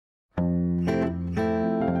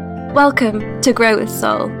Welcome to Grow with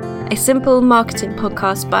Soul, a simple marketing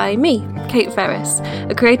podcast by me, Kate Ferris,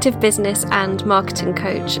 a creative business and marketing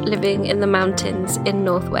coach living in the mountains in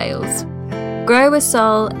North Wales. Grow with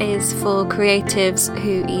Soul is for creatives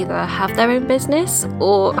who either have their own business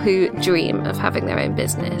or who dream of having their own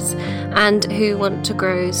business and who want to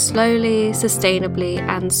grow slowly, sustainably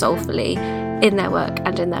and soulfully in their work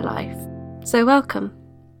and in their life. So welcome.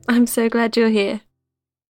 I'm so glad you're here.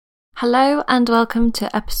 Hello and welcome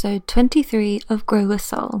to episode 23 of Grow with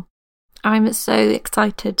Soul. I'm so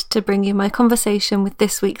excited to bring you my conversation with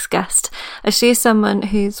this week's guest, as she is someone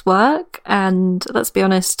whose work and, let's be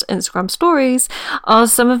honest, Instagram stories are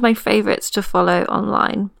some of my favourites to follow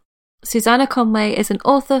online. Susanna Conway is an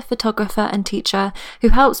author, photographer and teacher who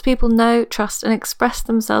helps people know, trust and express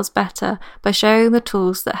themselves better by sharing the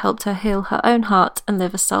tools that helped her heal her own heart and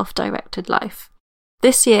live a self-directed life.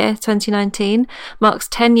 This year, 2019, marks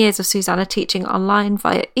 10 years of Susanna teaching online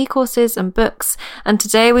via e-courses and books, and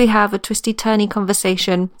today we have a twisty-turny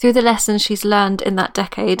conversation through the lessons she's learned in that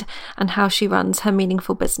decade and how she runs her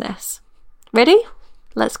meaningful business. Ready?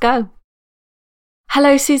 Let's go.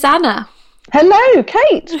 Hello, Susanna. Hello,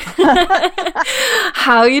 Kate.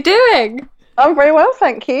 How are you doing? I'm very well,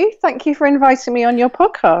 thank you. Thank you for inviting me on your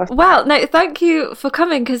podcast. Well, no, thank you for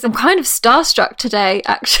coming, because I'm kind of starstruck today,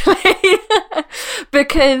 actually,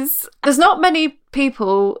 because there's not many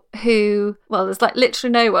people who, well, there's like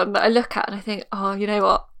literally no one that I look at and I think, oh, you know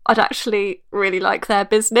what, I'd actually really like their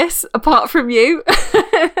business apart from you.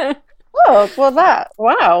 Oh, well,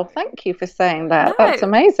 wow, thank you for saying that. No. That's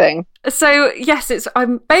amazing. So, yes,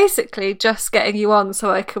 I'm basically just getting you on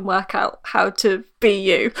so I can work out how to be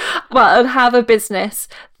you. Well, and have a business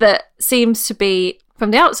that seems to be,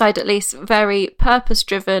 from the outside at least, very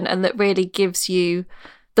purpose-driven and that really gives you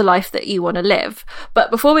the life that you want to live. But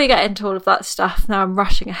before we get into all of that stuff, now I'm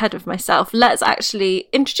rushing ahead of myself, let's actually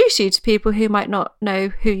introduce you to people who might not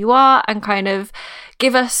know who you are and kind of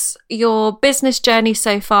give us your business journey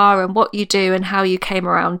so far and what you do and how you came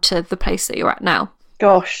around to the place that you're at now.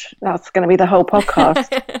 Gosh, that's going to be the whole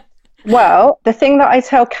podcast. Well, the thing that I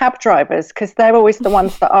tell cab drivers, because they're always the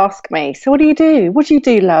ones that ask me, so what do you do? What do you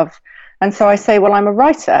do, love? And so I say, well, I'm a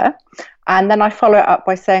writer. And then I follow it up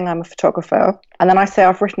by saying I'm a photographer. And then I say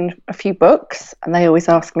I've written a few books, and they always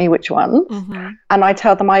ask me which ones. Mm-hmm. And I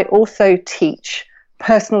tell them I also teach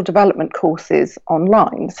personal development courses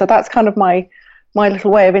online. So that's kind of my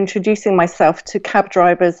little way of introducing myself to cab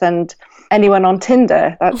drivers and anyone on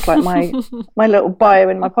Tinder. That's like my little bio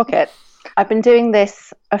in my pocket. I've been doing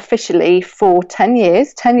this officially for 10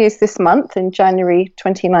 years this month in January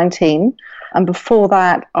 2019. And before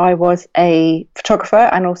that, I was a photographer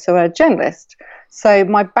and also a journalist. So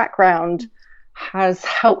my background has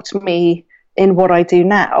helped me in what I do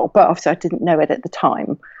now, but obviously I didn't know it at the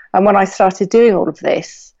time. And when I started doing all of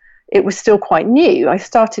this, it was still quite new. I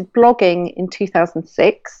started blogging in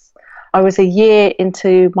 2006. I was a year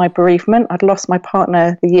into my bereavement. I'd lost my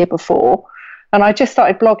partner the year before. And I just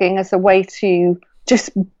started blogging as a way to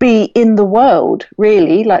just be in the world,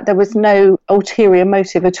 really. Like, there was no ulterior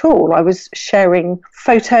motive at all. I was sharing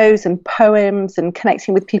photos and poems and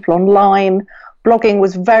connecting with people online. Blogging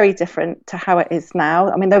was very different to how it is now.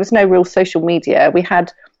 I mean, there was no real social media. We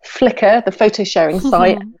had Flickr, the photo sharing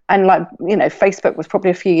site, and Facebook was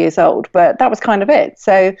probably a few years old, but that was kind of it.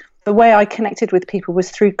 So the way I connected with people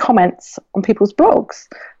was through comments on people's blogs,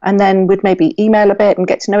 and then we'd maybe email a bit and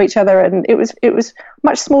get to know each other. And it was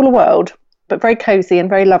much smaller world, but very cozy and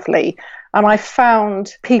very lovely. And I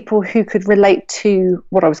found people who could relate to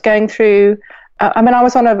what I was going through. I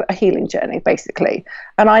was on a healing journey, basically.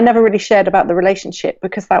 And I never really shared about the relationship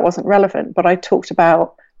because that wasn't relevant. But I talked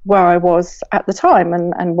about where I was at the time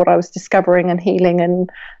and what I was discovering and healing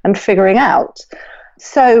and figuring out.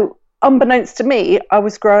 So unbeknownst to me, I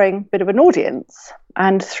was growing a bit of an audience.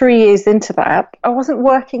 And 3 years into that, I wasn't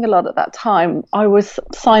working a lot at that time. I was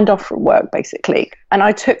signed off from work, basically. And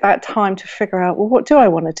I took that time to figure out, well, what do I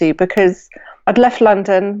want to do? Because I'd left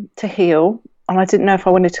London to heal, and I didn't know if I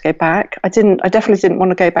wanted to go back. I definitely didn't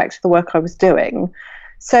want to go back to the work I was doing.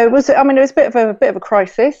 So it was a bit of a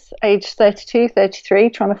crisis, age 32, 33,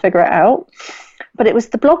 trying to figure it out. But it was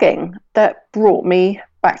the blogging that brought me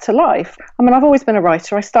back to life. I mean, I've always been a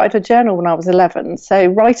writer. I started a journal when I was 11, so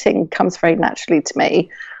writing comes very naturally to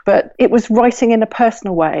me. But it was writing in a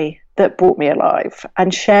personal way that brought me alive,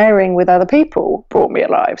 and sharing with other people brought me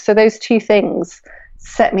alive. So those two things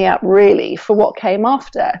set me up really for what came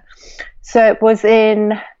after. So it was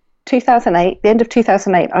in 2008, the end of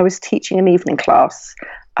 2008, I was teaching an evening class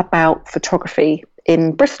about photography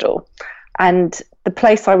in Bristol. And the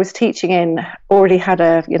place I was teaching in already had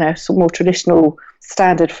a, sort of more traditional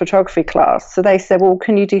standard photography class. So they said, well,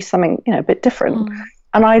 can you do something, a bit different?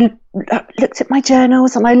 And I looked at my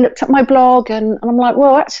journals and I looked at my blog and I'm like,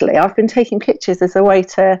 well, actually, I've been taking pictures as a way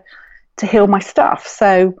to heal my stuff.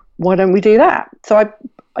 So why don't we do that? So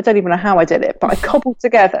I don't even know how I did it, but I cobbled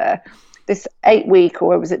together this 8-week,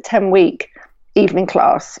 or was it 10-week evening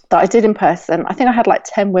class that I did in person. I think I had like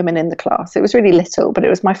 10 women in the class. It was really little, but it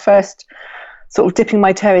was my first sort of dipping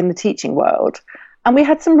my toe in the teaching world. And we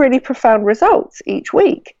had some really profound results each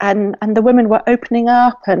week. And the women were opening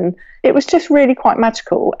up, and it was just really quite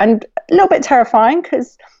magical and a little bit terrifying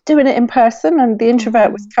because doing it in person and the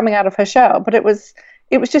introvert was coming out of her shell, but it was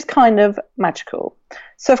just kind of magical.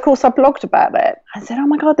 So, of course, I blogged about it. I said, oh,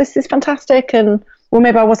 my God, this is fantastic. And, well,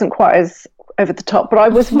 maybe I wasn't quite as over the top, but I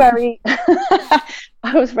was very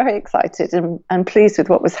excited and pleased with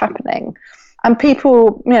what was happening. And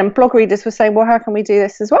people, blog readers were saying, well, how can we do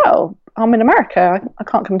this as well? I'm in America. I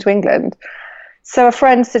can't come to England. So a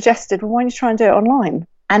friend suggested, well, why don't you try and do it online?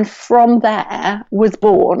 And from there was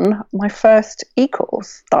born my first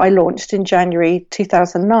e-course that I launched in January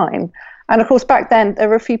 2009. And of course, back then, there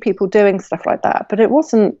were a few people doing stuff like that, but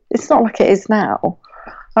it's not like it is now.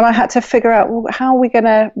 And I had to figure out, well, how are we going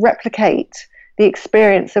to replicate the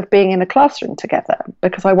experience of being in a classroom together?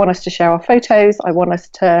 Because I want us to share our photos. I want us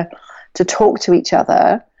to talk to each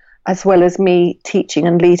other, as well as me teaching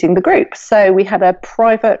and leading the group. So we had a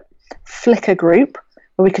private Flickr group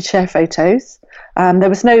where we could share photos. There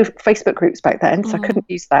was no Facebook groups back then, so I couldn't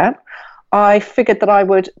use that. I figured that I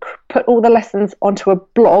would put all the lessons onto a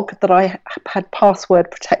blog that I had password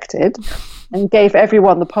protected and gave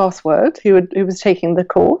everyone the password who was taking the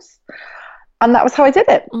course. And that was how I did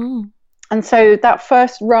it. And so that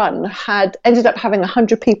first run ended up having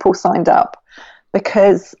 100 people signed up,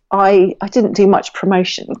 because I didn't do much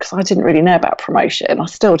promotion because I didn't really know about promotion. I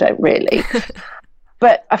still don't really.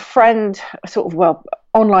 But a friend,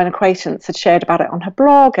 online acquaintance, had shared about it on her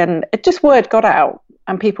blog, and word got out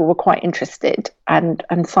and people were quite interested and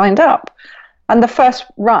signed up. And the first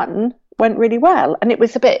run went really well. And it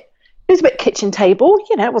was a bit kitchen table,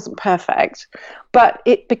 it wasn't perfect, but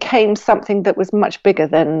it became something that was much bigger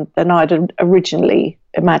than I'd originally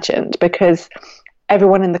imagined, because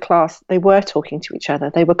everyone in the class, they were talking to each other.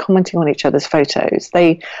 They were commenting on each other's photos.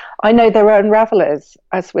 I know there were unravelers,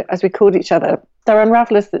 as we called each other. There are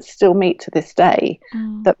unravelers that still meet to this day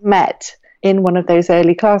that met in one of those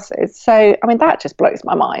early classes. So, I mean, that just blows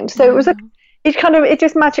my mind. So it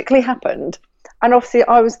just magically happened. And obviously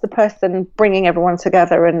I was the person bringing everyone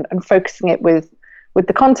together and focusing it with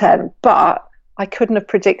the content, but I couldn't have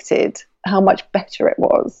predicted how much better it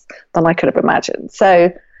was than I could have imagined.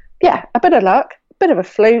 So yeah, a bit of luck, bit of a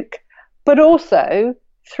fluke, but also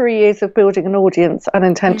 3 years of building an audience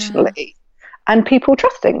unintentionally and people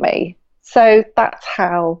trusting me. So that's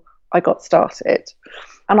how I got started.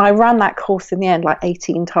 And I ran that course in the end like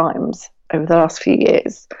 18 times over the last few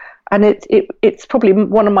years. And it's probably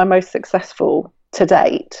one of my most successful to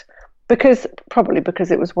date, because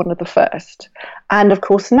it was one of the first. And of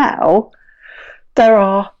course now there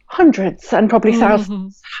are hundreds and probably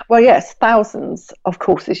thousands. Well, yes, thousands of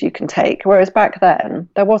courses you can take, whereas back then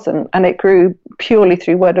there wasn't, and it grew purely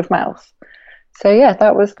through word of mouth. So yeah,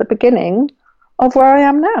 that was the beginning of where I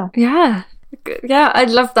am now. Yeah, I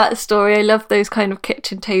love that story. I love those kind of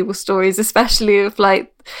kitchen table stories, especially of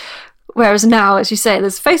whereas now, as you say,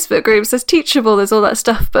 there's Facebook groups, there's Teachable, there's all that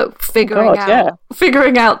stuff, but figuring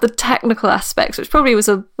out the technical aspects, which probably was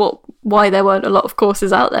why there weren't a lot of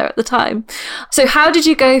courses out there at the time. So how did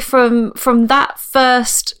you go from that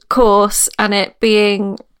first course and it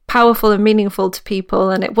being powerful and meaningful to people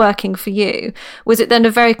and it working for you? Was it then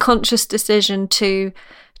a very conscious decision to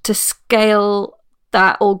scale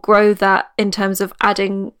that or grow that in terms of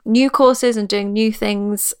adding new courses and doing new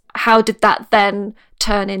things? How did that then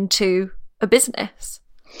turn into a business?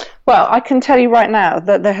 Well, I can tell you right now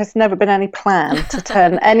that there has never been any plan to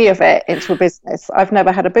turn any of it into a business. I've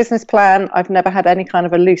never had a business plan. I've never had any kind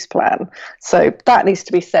of a loose plan. So that needs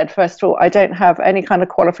to be said. First of all, I don't have any kind of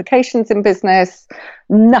qualifications in business,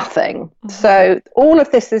 nothing. So all of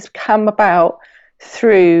this has come about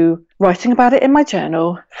through writing about it in my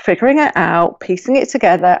journal, figuring it out, piecing it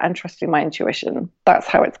together, and trusting my intuition. That's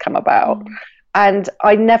how it's come about. And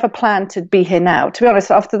I never planned to be here now. To be honest,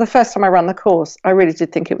 after the first time I ran the course, I really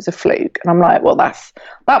did think it was a fluke. And I'm like, well, that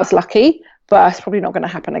was lucky, but it's probably not going to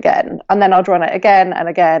happen again. And then I'd run it again and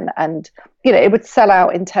again. And, it would sell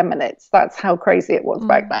out in 10 minutes. That's how crazy it was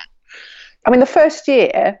back then. I mean, the first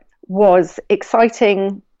year was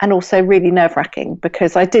exciting and also really nerve-wracking,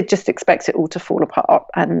 because I did just expect it all to fall apart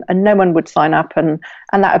and no one would sign up and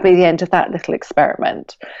that would be the end of that little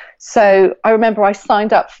experiment. So I remember I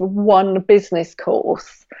signed up for one business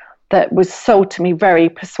course that was sold to me very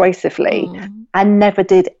persuasively and never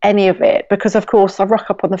did any of it because, of course, I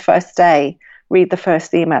rock up on the first day, read the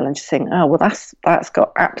first email and just think, oh, well, that's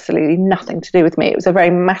got absolutely nothing to do with me. It was a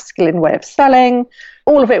very masculine way of selling.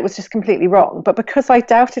 All of it was just completely wrong. But because I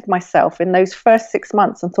doubted myself in those first 6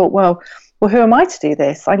 months and thought, well, who am I to do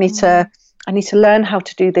this? I need to learn how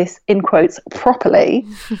to do this, in quotes, properly.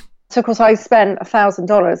 So, of course, I spent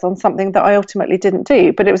 $1,000 on something that I ultimately didn't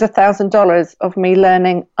do, but it was $1,000 of me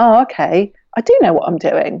learning, oh, okay, I do know what I'm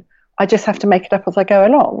doing. I just have to make it up as I go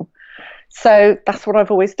along. So that's what I've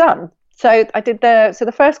always done. So I did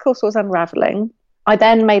the first course was Unraveling. I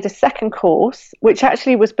then made a second course, which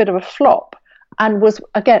actually was a bit of a flop and was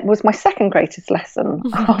my second greatest lesson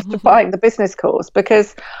after buying the business course,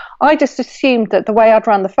 because I just assumed that the way I'd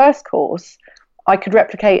run the first course, I could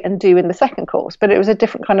replicate and do in the second course, but it was a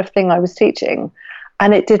different kind of thing I was teaching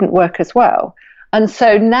and it didn't work as well. And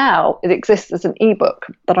so now it exists as an ebook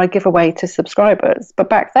that I give away to subscribers. But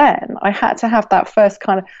back then I had to have that first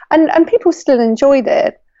kind of, and people still enjoyed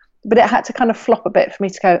it, but it had to kind of flop a bit for me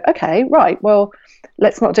to go, okay, right, well,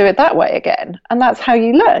 let's not do it that way again. And that's how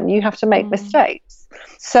you learn. You have to make mistakes.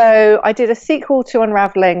 So I did a sequel to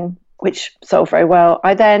Unraveling, which sold very well.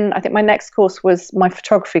 I think my next course was my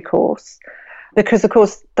photography course, because, of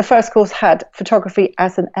course, the first course had photography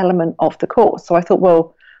as an element of the course. So I thought,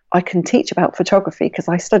 well, I can teach about photography because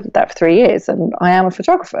I studied that for 3 years and I am a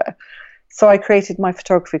photographer. So I created my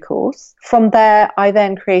photography course. From there, I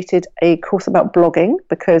then created a course about blogging,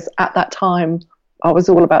 because at that time I was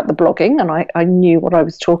all about the blogging and I knew what I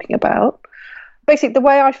was talking about. Basically, the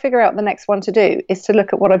way I figure out the next one to do is to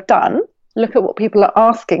look at what I've done, look at what people are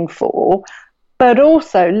asking for, but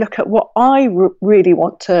also look at what I really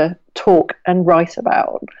want to talk and write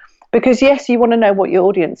about. Because yes, you want to know what your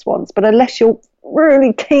audience wants, but unless you're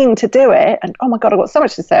really keen to do it, and oh my God, I've got so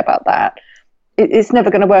much to say about that, it's never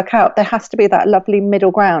going to work out. There has to be that lovely middle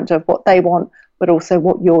ground of what they want, but also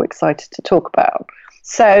what you're excited to talk about.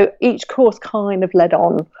 So each course kind of led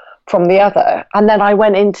on from the other. And then I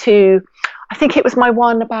went into, I think it was my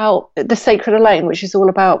one about the Sacred Alone, which is all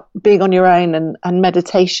about being on your own and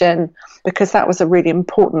meditation, because that was a really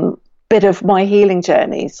important bit of my healing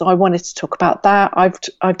journey. So I wanted to talk about that.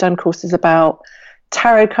 I've done courses about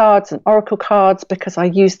tarot cards and oracle cards because I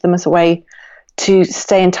use them as a way to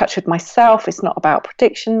stay in touch with myself. It's not about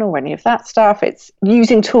prediction or any of that stuff. It's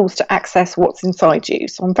using tools to access what's inside you.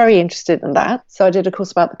 So I'm very interested in that. So I did a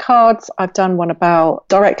course about the cards. I've done one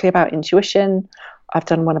directly about intuition. I've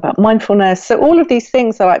done one about mindfulness. So all of these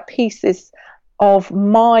things are like pieces of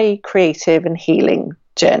my creative and healing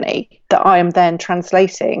journey that I am then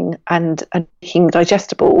translating and making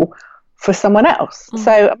digestible for someone else.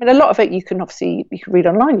 So, I mean, a lot of it you can read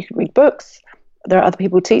online, you can read books. There are other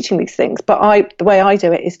people teaching these things, but the way I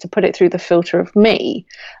do it is to put it through the filter of me.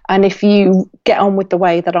 And if you get on with the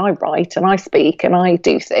way that I write and I speak and I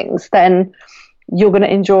do things, then you're going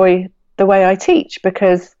to enjoy the way I teach,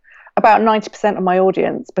 because about 90% of my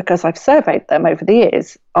audience, because I've surveyed them over the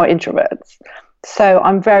years, are introverts. So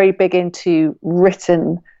I'm very big into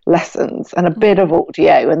written lessons and a bit of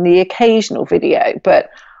audio and the occasional video. But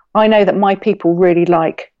I know that my people really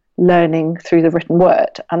like learning through the written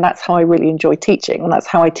word. And that's how I really enjoy teaching. And that's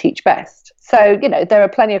how I teach best. So, there are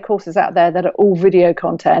plenty of courses out there that are all video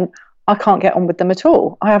content. I can't get on with them at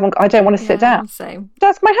all. I don't want to sit down. Same.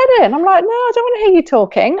 That's my head in. I'm like, no, I don't want to hear you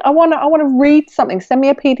talking. I want to read something. Send me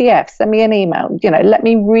a PDF, send me an email, let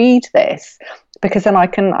me read this, because then I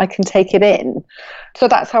can take it in. So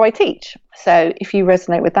that's how I teach. So if you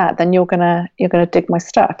resonate with that, then you're gonna dig my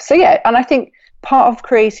stuff. So yeah, and I think part of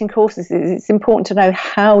creating courses is it's important to know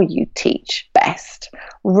how you teach best,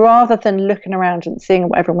 rather than looking around and seeing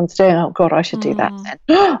what everyone's doing. Oh God, I should do that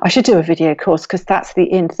then. I should do a video course because that's the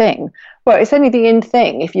in thing. Well, it's only the in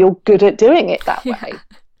thing if you're good at doing it that way.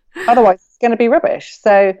 Otherwise, it's going to be rubbish.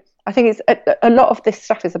 So I think it's a lot of this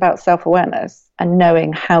stuff is about self-awareness and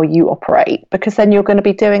knowing how you operate, because then you're going to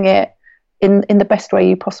be doing it in the best way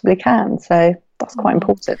you possibly can. So that's quite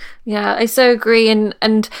important. Yeah, I so agree.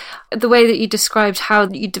 And the way that you described how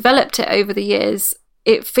you developed it over the years,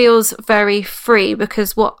 it feels very free,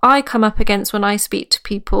 because what I come up against when I speak to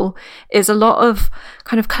people is a lot of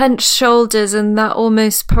kind of clenched shoulders and that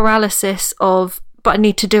almost paralysis of, but I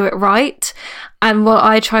need to do it right. And what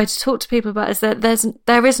I try to talk to people about is that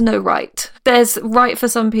there is no right. There's right for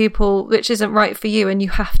some people, which isn't right for you, and you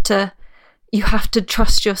have to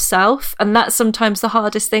trust yourself. And that's sometimes the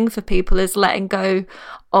hardest thing for people, is letting go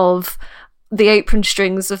of the apron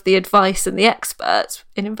strings of the advice and the experts,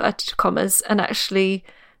 in inverted commas, and actually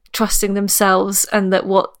trusting themselves, and that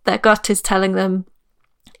what their gut is telling them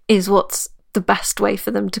is what's the best way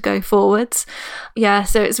for them to go forwards. Yeah,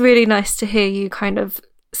 so it's really nice to hear you kind of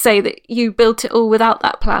say that you built it all without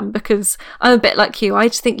that plan, because I'm a bit like you. I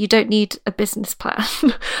just think you don't need a business plan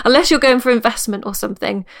unless you're going for investment or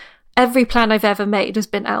something. Every plan I've ever made has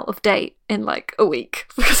been out of date in like a week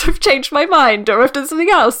because I've changed my mind or I've done something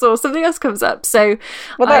else or something else comes up. So,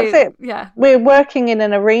 well, that's it. Yeah. We're working in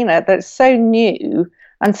an arena that's so new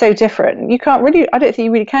and so different. You can't really, I don't think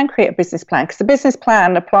you really can create a business plan, because the business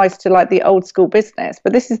plan applies to like the old school business,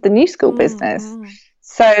 but this is the new school business.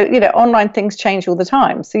 So, online things change all the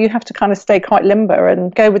time. So you have to kind of stay quite limber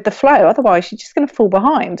and go with the flow. Otherwise, you're just going to fall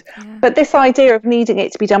behind. Yeah. But this idea of needing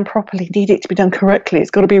it to be done properly, needing it to be done correctly,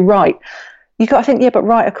 it's got to be right. You've got to think, but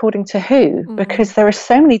right according to who? Because there are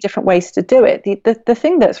so many different ways to do it. The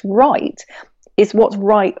thing that's right is what's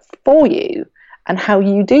right for you and how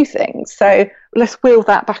you do things. So let's wheel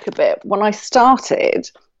that back a bit. When I started,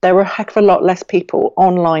 there were a heck of a lot less people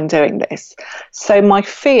online doing this. So my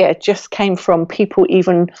fear just came from people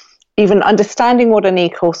even understanding what an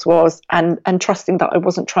e-course was and trusting that I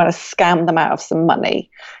wasn't trying to scam them out of some money.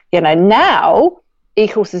 Now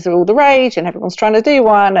e-courses are all the rage and everyone's trying to do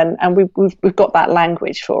one, and we've got that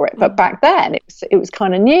language for it. But back then it was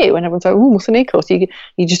kind of new, and everyone's like, oh, what's an e-course? You're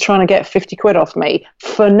just trying to get 50 quid off me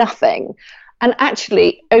for nothing. And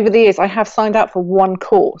actually, over the years, I have signed up for one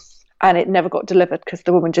course, and it never got delivered because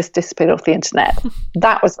the woman just disappeared off the internet.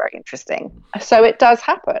 That was very interesting. So it does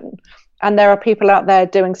happen. And there are people out there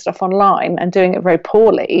doing stuff online and doing it very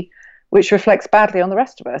poorly, which reflects badly on the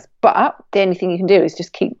rest of us. But the only thing you can do is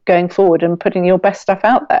just keep going forward and putting your best stuff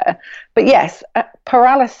out there. But yes,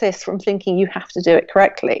 paralysis from thinking you have to do it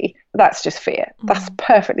correctly, that's just fear. That's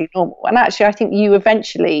perfectly normal. And actually, I think you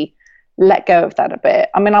eventually let go of that a bit.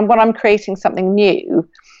 I mean, when I'm creating something new,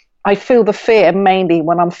 I feel the fear mainly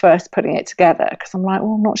when I'm first putting it together, because I'm like,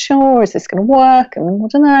 well, I'm not sure, is this going to work? And I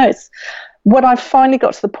don't know. It's when I've finally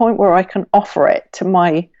got to the point where I can offer it to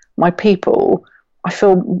my people, I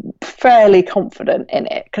feel fairly confident in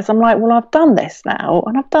it, because I'm like, well, I've done this now,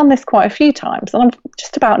 and I've done this quite a few times, and I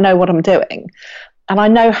just about know what I'm doing, and I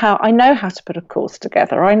know how to put a course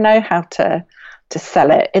together. I know how to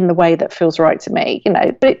sell it in the way that feels right to me,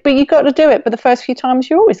 But you've got to do it. But the first few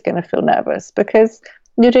times, you're always going to feel nervous because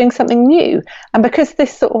you're doing something new. And because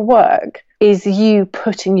this sort of work is you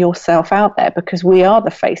putting yourself out there, because we are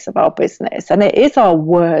the face of our business, and it is our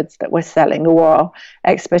words that we're selling, or our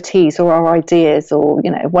expertise, or our ideas, or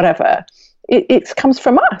whatever. It comes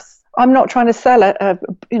from us. I'm not trying to sell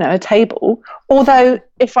a table, although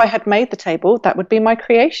if I had made the table, that would be my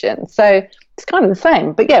creation. So it's kind of the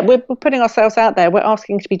same. But yeah, we're putting ourselves out there. We're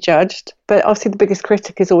asking to be judged. But obviously the biggest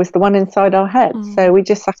critic is always the one inside our head. So we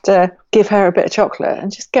just have to give her a bit of chocolate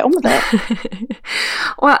and just get on with it.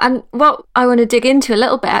 Well, and what I want to dig into a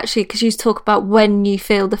little bit, actually, because you talk about when you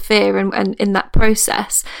feel the fear and in that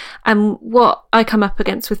process. And what I come up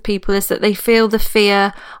against with people is that they feel the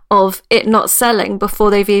fear of it not selling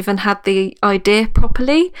before they've even had the idea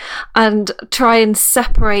properly, and try and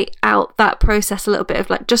separate out that process a little bit of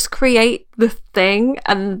like, just create the thing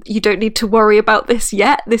and you don't need to worry about this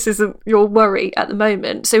yet. This isn't your worry at the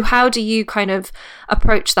moment. So how do you kind of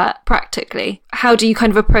approach that practically? How do you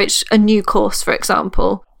kind of approach a new course, for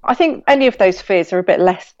example? I think any of those fears are a bit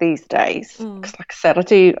less these days, because like I said, I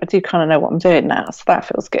do kind of know what I'm doing now, so that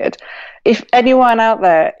feels good. If anyone out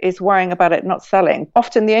there is worrying about it not selling,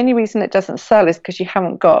 often the only reason it doesn't sell is because you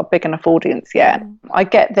haven't got a big enough audience yet. I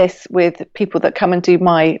get this with people that come and do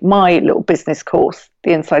my little business course,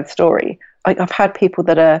 The Inside Story. I've had people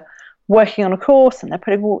that are working on a course and they're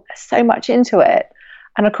putting so much into it,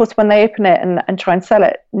 and of course when they open it and try and sell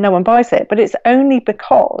it, no one buys it, but it's only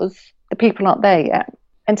because the people aren't there yet.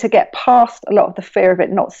 And to get past a lot of the fear of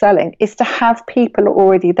it not selling is to have people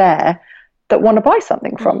already there that want to buy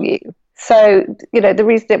something from you. So, the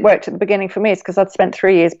reason it worked at the beginning for me is because I'd spent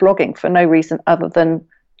 3 years blogging for no reason other than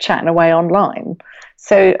chatting away online.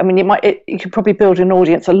 So, I mean, you could probably build an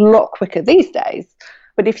audience a lot quicker these days.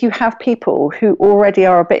 But if you have people who already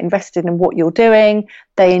are a bit invested in what you're doing,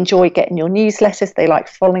 they enjoy getting your newsletters, they like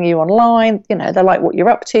following you online, they like what you're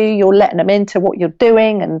up to, you're letting them into what you're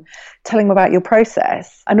doing and telling them about your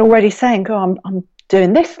process, and already saying, oh, I'm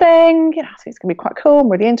doing this thing, I think it's going to be quite cool, I'm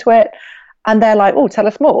really into it. And they're like, oh, tell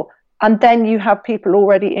us more. And then you have people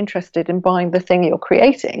already interested in buying the thing you're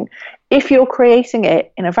creating. If you're creating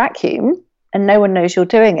it in a vacuum and no one knows you're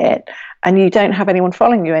doing it, and you don't have anyone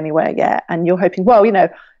following you anywhere yet, and you're hoping, well,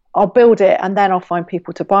 I'll build it and then I'll find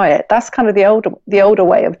people to buy it. That's kind of the older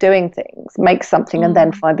way of doing things. Make something and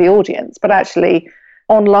then find the audience. But actually,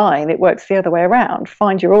 online, it works the other way around.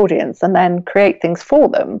 Find your audience and then create things for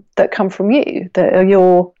them that come from you, that are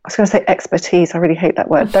your, I was going to say expertise. I really hate that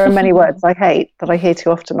word. There are many words I hate that I hear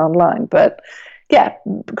too often online, but yeah,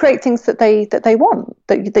 create things that they want,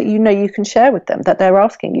 that you know you can share with them, that they're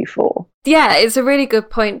asking you for. Yeah, it's a really good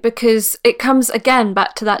point, because it comes again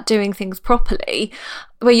back to that doing things properly,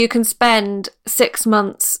 where you can spend 6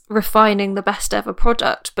 months refining the best ever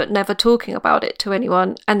product but never talking about it to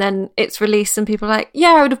anyone, and then it's released and people are like,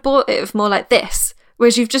 yeah, I would have bought it if more like this,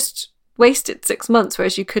 whereas you've just wasted 6 months,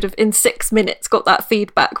 whereas you could have in 6 minutes got that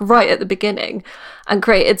feedback right at the beginning and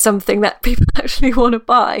created something that people actually want to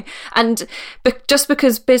buy. And just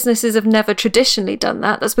because businesses have never traditionally done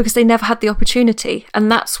that, that's because they never had the opportunity.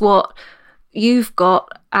 And that's what you've got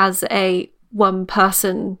as a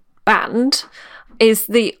one-person band, is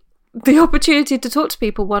the opportunity to talk to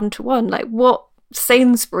people one-to-one, like what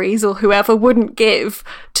Sainsbury's or whoever wouldn't give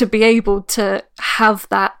to be able to have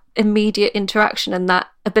that immediate interaction and that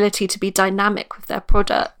ability to be dynamic with their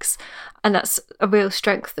products. And that's a real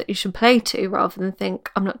strength that you should play to, rather than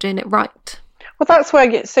think, I'm not doing it right. Well, that's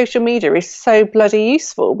where social media is so bloody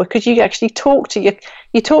useful, because you actually talk to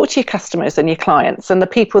your customers and your clients and the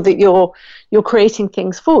people that you're creating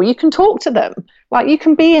things for. You can talk to them, like you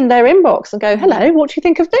can be in their inbox and go, hello, what do you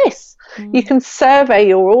think of this? You can survey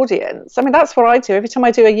your audience. I mean, that's what I do. Every time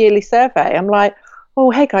I do a yearly survey, I'm like, oh,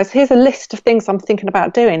 hey guys, here's a list of things I'm thinking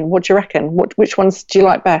about doing. What do you reckon? Which ones do you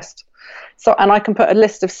like best? So, and I can put a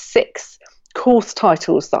list of 6 course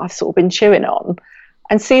titles that I've sort of been chewing on,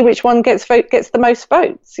 and see which one gets the most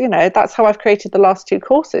votes. You know, that's how I've created the last 2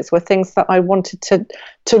 courses, were things that I wanted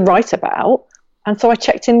to write about. And so I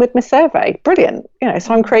checked in with my survey. Brilliant. You know,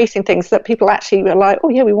 so I'm creating things that people actually are like, oh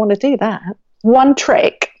yeah, we want to do that. One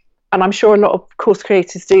trick, and I'm sure a lot of course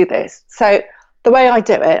creators do this. So the way I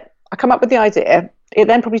do it, I come up with the idea. It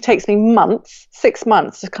then probably takes me months, 6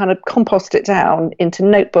 months, to kind of compost it down into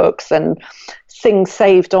notebooks and things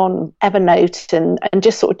saved on Evernote, and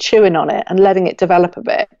just sort of chewing on it and letting it develop a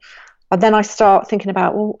bit. And then I start thinking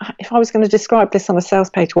about, well, if I was going to describe this on a sales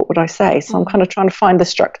page, what would I say? So I'm kind of trying to find the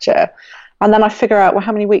structure. And then I figure out, well,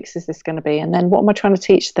 how many weeks is this going to be? And then what am I trying to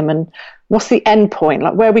teach them? And what's the end point?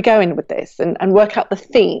 Like, where are we going with this? And work out the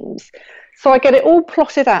themes. So I get it all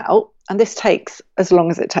plotted out, and this takes as long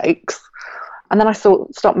as it takes. And then I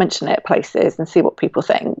start mentioning it at places and see what people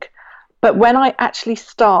think. But when I actually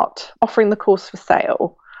start offering the course for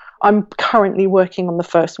sale, I'm currently working on the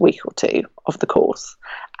first week or 2 of the course.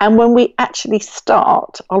 And when we actually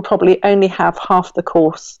start, I'll probably only have half the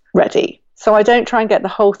course ready. So I don't try and get the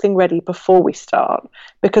whole thing ready before we start,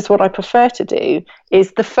 because what I prefer to do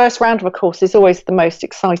is the first round of a course is always the most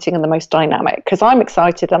exciting and the most dynamic, because I'm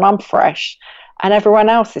excited and I'm fresh. And everyone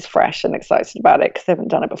else is fresh and excited about it because they haven't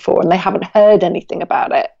done it before and they haven't heard anything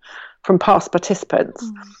about it from past participants.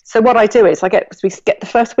 So what I do is we get the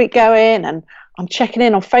first week going, and I'm checking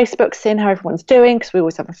in on Facebook, seeing how everyone's doing, because we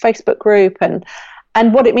always have a Facebook group. And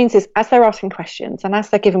what it means is, as they're asking questions and as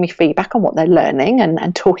they're giving me feedback on what they're learning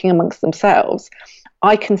and talking amongst themselves,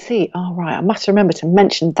 I can see, oh, right, I must remember to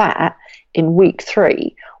mention that in week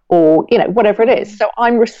 3, or, you know, whatever it is. So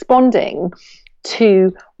I'm responding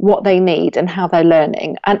to what they need and how they're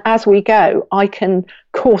learning. And as we go, I can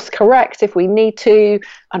course correct if we need to,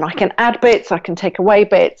 and I can add bits, I can take away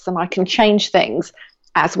bits, and I can change things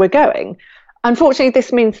as we're going. Unfortunately,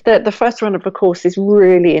 this means that the first run of the course is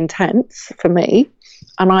really intense for me.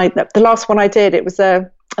 And the last one I did, I think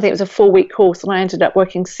it was a 4-week course, and I ended up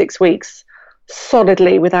working 6 weeks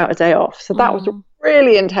solidly without a day off. So that was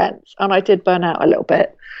really intense, and I did burn out a little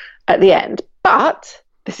bit at the end. But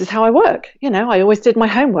this is how I work. You know, I always did my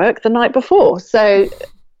homework the night before. So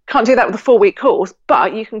can't do that with a 4-week course,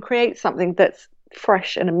 but you can create something that's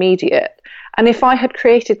fresh and immediate. And if I had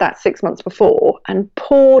created that 6 months before and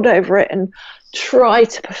pored over it and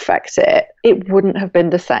tried to perfect it, it wouldn't have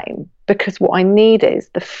been the same, because what I need is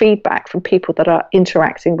the feedback from people that are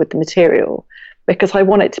interacting with the material, because I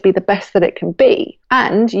want it to be the best that it can be.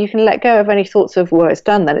 And you can let go of any thoughts of, well, it's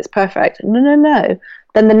done, then it's perfect. No.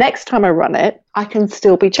 Then the next time I run it, I can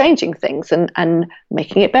still be changing things and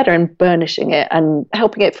making it better and burnishing it and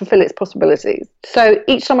helping it fulfill its possibilities. So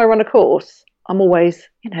each time I run a course, I'm always,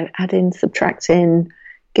 adding, subtracting,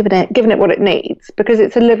 giving it what it needs, because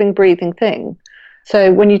it's a living, breathing thing.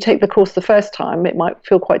 So when you take the course the first time, it might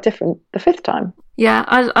feel quite different the 5th time. Yeah,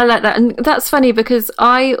 I like that. And that's funny, because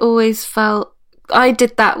I always felt I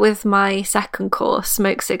did that with my second course,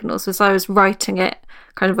 Smoke Signals, was I was writing it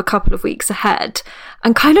kind of a couple of weeks ahead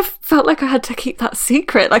and kind of felt like I had to keep that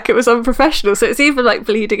secret, like it was unprofessional. So it's even like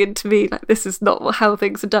bleeding into me, like this is not how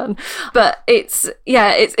things are done. But it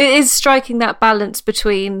is striking that balance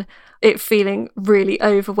between, it feeling really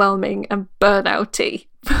overwhelming and burnouty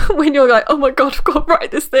when you're like, oh my God, I've got to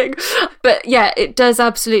write this thing. But yeah, it does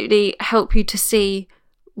absolutely help you to see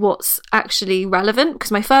what's actually relevant,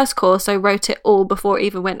 because my first course, I wrote it all before it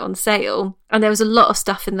even went on sale, and there was a lot of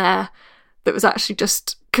stuff in there that was actually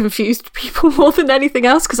just confused people more than anything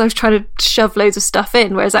else, because I was trying to shove loads of stuff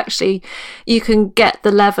in, whereas actually you can get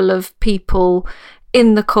the level of people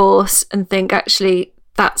in the course and think, actually,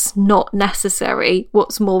 that's not necessary.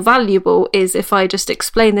 What's more valuable is if I just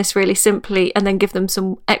explain this really simply and then give them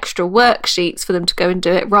some extra worksheets for them to go and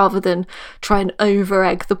do it, rather than try and over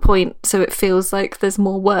egg the point so it feels like there's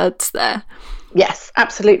more words there. Yes,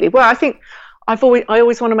 absolutely. Well, I think I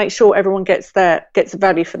always want to make sure everyone gets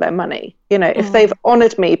value for their money. You know, if they've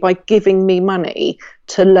honoured me by giving me money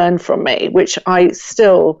to learn from me, which I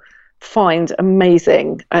still find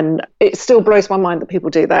amazing, and it still blows my mind that people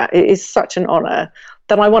do that. It is such an honour.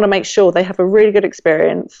 Then I want to make sure they have a really good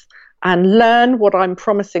experience and learn what I'm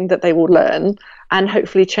promising that they will learn, and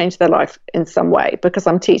hopefully change their life in some way, because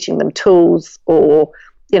I'm teaching them tools or,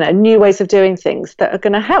 you know, new ways of doing things that are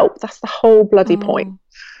going to help. That's the whole bloody point.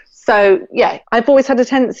 So yeah, I've always had a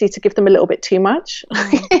tendency to give them a little bit too much.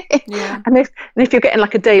 Yeah. and if you're getting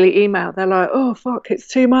like a daily email, they're like, oh fuck, it's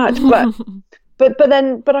too much.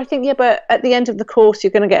 But I think, yeah, but at the end of the course,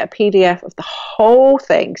 you're going to get a PDF of the whole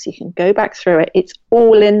thing, so you can go back through it. It's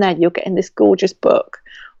all in there. You're getting this gorgeous book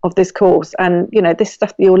of this course, and you know, this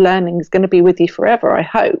stuff that you're learning is going to be with you forever, I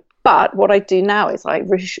hope. But what I do now is I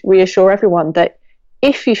reassure everyone that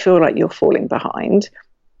if you feel like you're falling behind,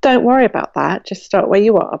 don't worry about that. Just start where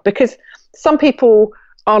you are, because some people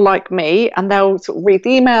are like me and they'll sort of read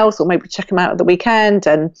the emails or maybe check them out at the weekend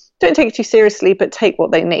and don't take it too seriously, but take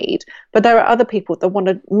what they need. But there are other people that want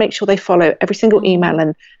to make sure they follow every single email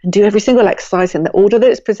and do every single exercise in the order that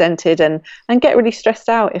it's presented, and get really stressed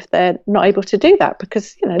out if they're not able to do that,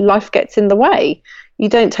 because, you know, life gets in the way. You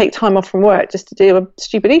don't take time off from work just to do a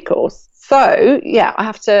stupid e-course. So yeah,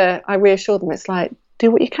 I reassure them, it's like,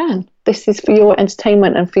 do what you can. This is for your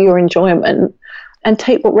entertainment and for your enjoyment, and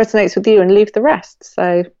take what resonates with you and leave the rest.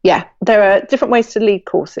 So yeah, there are different ways to lead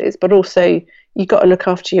courses, but also you've got to look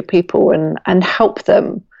after your people and help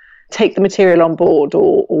them take the material on board,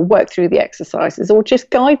 or work through the exercises, or just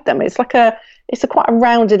guide them. It's quite a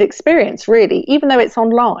rounded experience, really. Even though it's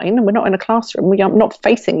online and we're not in a classroom, I'm not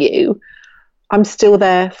facing you, I'm still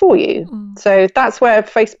there for you. So that's where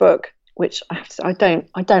Facebook, which I don't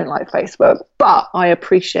like Facebook, but I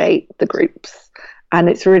appreciate the groups. And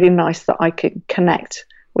it's really nice that I could connect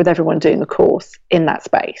with everyone doing a course in that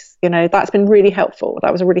space. You know, that's been really helpful.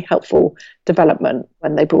 That was a really helpful development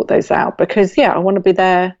when they brought those out, because yeah, I want to be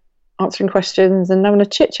there answering questions and having a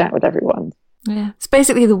chit chat with everyone. Yeah, it's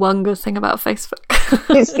basically the one good thing about Facebook.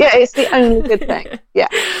 It's the only good thing. Yeah.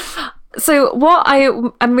 So what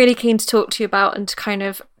I'm really keen to talk to you about, and to kind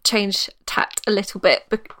of change tact a little bit,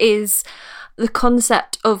 is the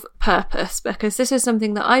concept of purpose, because this is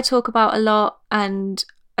something that I talk about a lot, and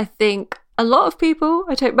I think a lot of people,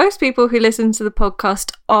 most people who listen to the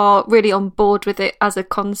podcast are really on board with it as a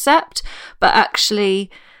concept, but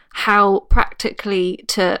actually how practically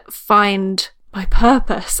to find my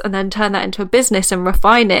purpose and then turn that into a business and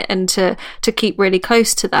refine it and to keep really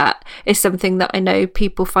close to that is something that I know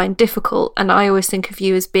people find difficult. And I always think of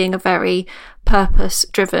you as being a very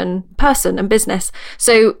purpose-driven person and business.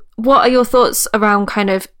 So what are your thoughts around kind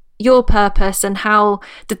of your purpose, and how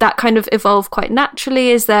did that kind of evolve quite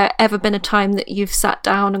naturally? Is there ever been a time that you've sat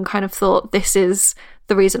down and kind of thought, this is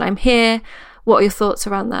the reason I'm here? What are your thoughts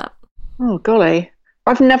around that? Oh, golly.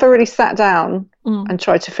 I've never really sat down and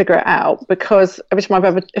tried to figure it out, because every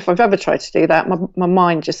time if I've ever tried to do that, my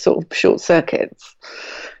mind just sort of short circuits.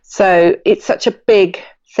 So it's such a big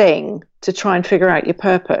thing to try and figure out your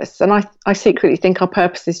purpose. And I secretly think our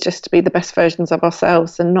purpose is just to be the best versions of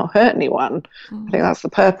ourselves and not hurt anyone. I think that's the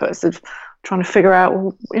purpose of trying to figure out,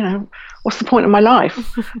 well, you know, what's the point of my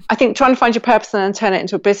life? I think trying to find your purpose and then turn it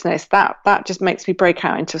into a business, that just makes me break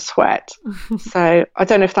out into a sweat. So I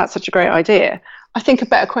don't know if that's such a great idea. I think a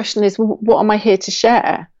better question is, what am I here to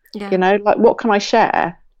share? Yeah. You know, like, what can I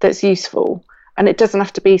share that's useful? And it doesn't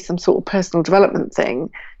have to be some sort of personal development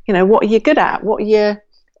thing. You know, what are you good at?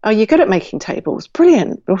 Are you good at making tables?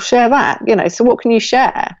 Brilliant. We'll share that. You know, so what can you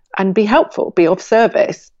share and be helpful, be of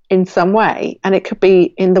service in some way? And it could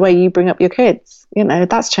be in the way you bring up your kids. You know,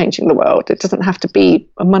 that's changing the world. It doesn't have to be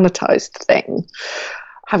a monetized thing.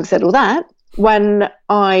 Having said all that, when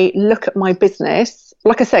I look at my business,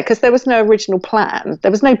 like I said, because there was no original plan, there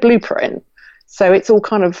was no blueprint. So it's all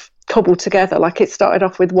kind of cobbled together. Like, it started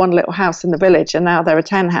off with one little house in the village and now there are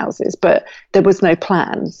 10 houses, but there was no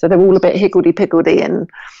plan. So they're all a bit higgledy-piggledy and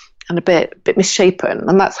and a bit misshapen.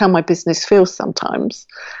 And that's how my business feels sometimes.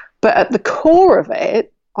 But at the core of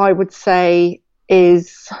it, I would say,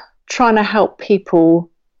 is trying to help people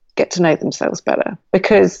get to know themselves better,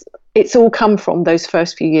 because it's all come from those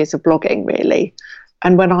first few years of blogging, really.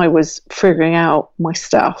 And when I was figuring out my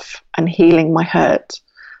stuff and healing my hurt,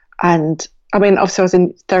 and I mean, obviously I was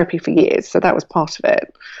in therapy for years, so that was part of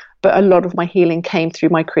it. But a lot of my healing came through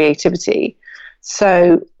my creativity.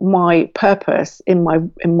 So my purpose in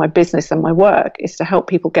my business and my work is to help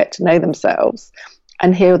people get to know themselves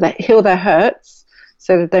and heal their hurts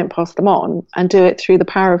so they don't pass them on, and do it through the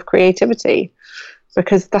power of creativity,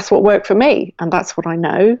 because that's what worked for me, and that's what I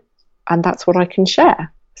know, and that's what I can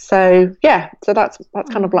share. So yeah, so that's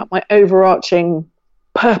kind of like my overarching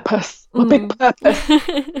purpose, my big purpose.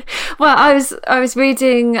 Well, I was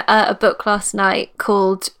reading a book last night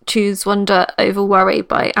called Choose Wonder Over Worry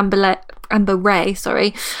by Amber Ray,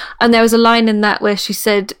 and there was a line in that where she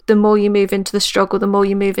said, the more you move into the struggle, the more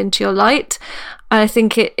you move into your light. And I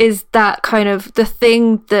think it is that kind of, the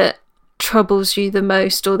thing that troubles you the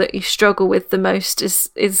most or that you struggle with the most is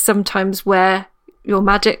sometimes where your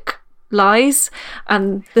magic lies,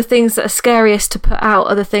 and the things that are scariest to put out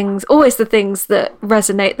are always the things that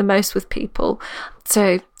resonate the most with people.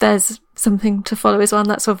 So there's something to follow as well, and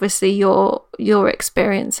that's obviously your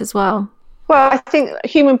experience as well. Well, I think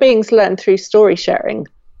human beings learn through story sharing,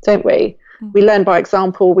 don't we? We learn by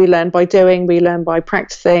example, we learn by doing, we learn by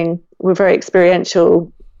practicing. We're very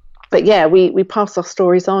experiential. But yeah, we pass our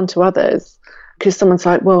stories on to others, because someone's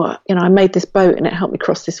like, well, I made this boat and it helped me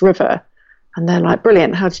cross this river. And they're like,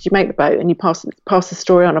 brilliant, how did you make the boat? And you pass the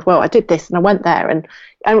story on of, well, I did this and I went there.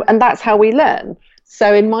 And that's how we learn.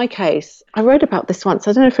 So in my case, I wrote about this once.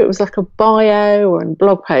 I don't know if it was like a bio or a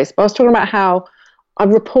blog post, but I was talking about how I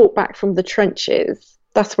report back from the trenches.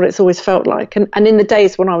 That's what it's always felt like. And in the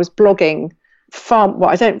days when I was blogging,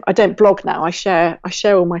 I don't blog now. I share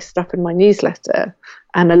all my stuff in my newsletter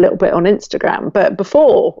and a little bit on Instagram. But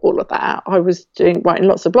before all of that, I was writing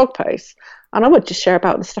lots of blog posts, and I would just share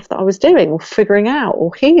about the stuff that I was doing or figuring out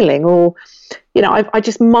or healing, or, I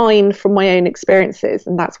just mine from my own experiences,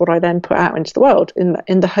 and that's what I then put out into the world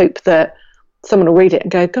in the hope that someone will read it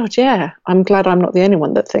and go, God, yeah, I'm glad I'm not the only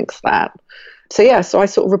one that thinks that. So yeah, so I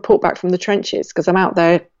sort of report back from the trenches because I'm out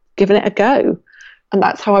there giving it a go, and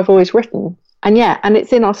that's how I've always written. And yeah, and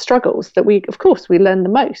it's in our struggles that we learn the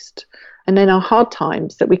most, and in our hard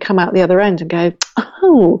times that we come out the other end and go,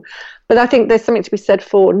 oh. But I think there's something to be said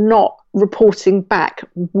for not reporting back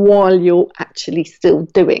while you're actually still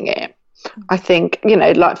doing it. I think,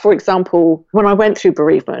 like, for example, when I went through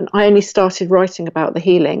bereavement, I only started writing about the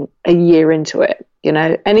healing a year into it.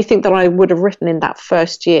 Anything that I would have written in that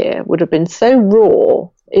first year would have been so raw,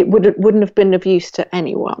 it wouldn't have been of use to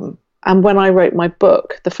anyone. And when I wrote my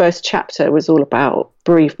book, the first chapter was all about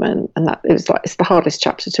bereavement, and that it's the hardest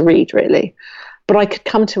chapter to read, really. But I could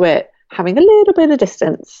come to it having a little bit of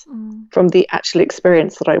distance from the actual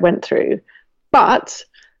experience that I went through. But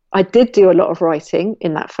I did do a lot of writing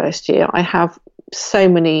in that first year. I have so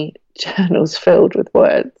many journals filled with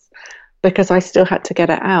words because I still had to get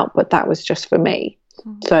it out, but that was just for me.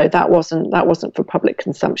 So that wasn't for public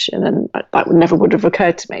consumption, and that never would have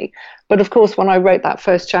occurred to me. But of course, when I wrote that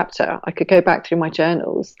first chapter, I could go back through my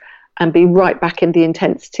journals and be right back in the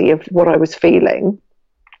intensity of what I was feeling,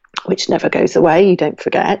 which never goes away, you don't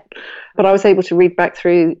forget. But I was able to read back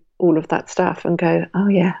through all of that stuff and go, oh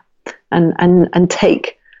yeah, and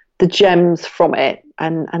take the gems from it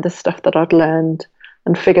and the stuff that I'd learned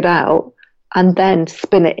and figured out, and then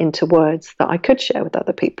spin it into words that I could share with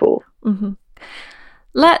other people. Mm-hmm.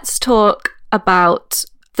 Let's talk about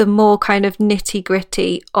the more kind of nitty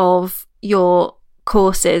gritty of your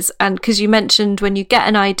courses. And because you mentioned when you get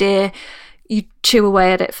an idea, you chew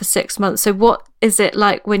away at it for 6 months. So what is it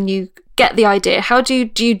like when you get the idea? How do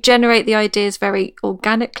you generate the ideas very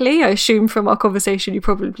organically? I assume from our conversation you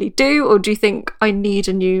probably do. Or do you think I need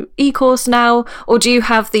a new e-course now? Or do you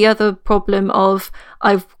have the other problem of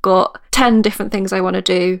I've got 10 different things I want to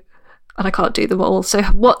do and I can't do them all? So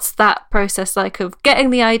what's that process like of getting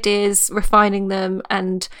the ideas, refining them,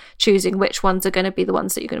 and choosing which ones are going to be the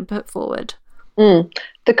ones that you're going to put forward?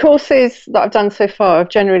 The courses that I've done so far have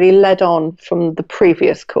generally led on from the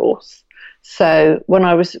previous course. So when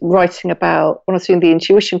I was doing the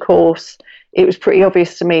intuition course, it was pretty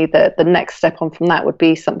obvious to me that the next step on from that would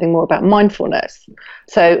be something more about mindfulness.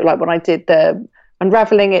 So like when I did the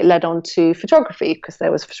unraveling, it led on to photography because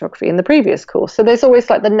there was photography in the previous course. So there's always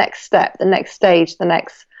like the next step, the next stage, the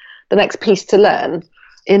next piece to learn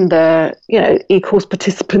in the e-course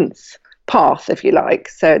participants' path, if you like.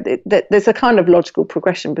 So there's a kind of logical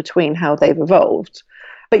progression between how they've evolved.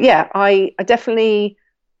 But yeah, I definitely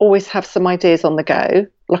always have some ideas on the go.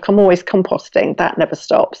 Like I'm always composting, that never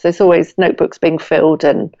stops. There's always notebooks being filled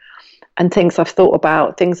and things I've thought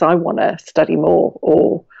about, things I want to study more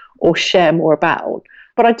or share more about.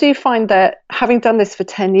 But I do find that having done this for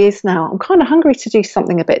 10 years now, I'm kind of hungry to do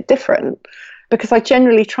something a bit different, because I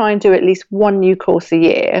generally try and do at least one new course a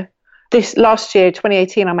year. This last year,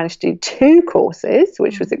 2018, I managed to do 2 courses,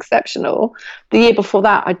 which was exceptional. The year before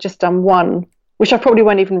that, I'd just done one, which I probably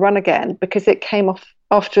won't even run again, because it came off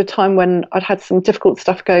after a time when I'd had some difficult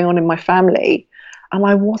stuff going on in my family and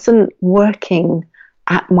I wasn't working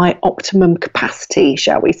at my optimum capacity,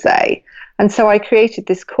 shall we say. And so I created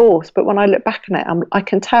this course, but when I look back on it, I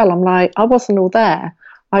can tell, I'm like, I wasn't all there.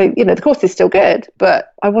 The course is still good,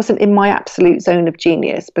 but I wasn't in my absolute zone of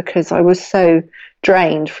genius because I was so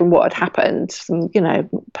drained from what had happened, some,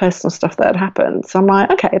 personal stuff that had happened. So I'm like,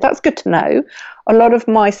 okay, that's good to know. A lot of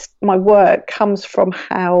my work comes from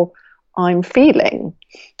how I'm feeling.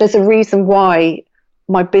 There's a reason why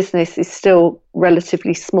my business is still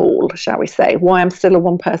relatively small, shall we say, why I'm still a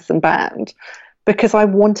one-person band, because I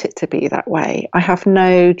want it to be that way. I have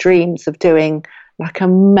no dreams of doing like a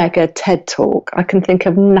mega TED talk. I can think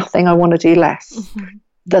of nothing I want to do less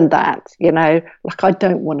than that, like I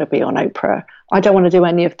don't want to be on Oprah. I don't want to do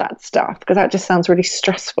any of that stuff because that just sounds really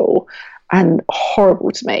stressful and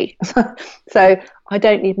horrible to me. So I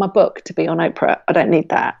don't need my book to be on Oprah. I don't need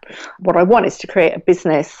that. What I want is to create a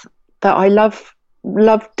business that I love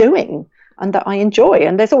doing and that I enjoy.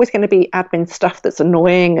 And there's always going to be admin stuff that's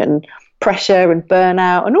annoying and pressure and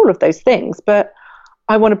burnout and all of those things. But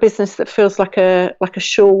I want a business that feels like a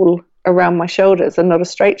shawl around my shoulders and not a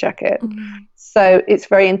straitjacket. So it's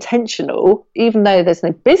very intentional. Even though there's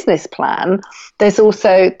no business plan, there's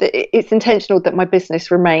also it's intentional that my business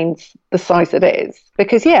remains the size it is.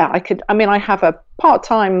 Because I have a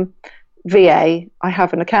part-time VA, I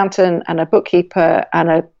have an accountant and a bookkeeper and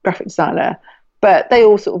a graphic designer, but they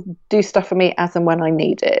all sort of do stuff for me as and when I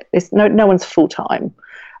need it. It's no one's full-time.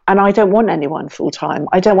 And I don't want anyone full-time.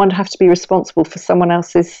 I don't want to have to be responsible for someone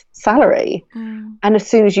else's salary. And as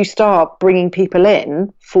soon as you start bringing people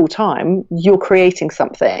in full-time, you're creating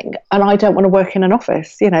something. And I don't want to work in an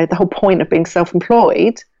office. The whole point of being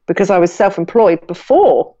self-employed, because I was self-employed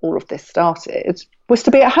before all of this started, was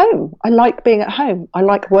to be at home. I like being at home. I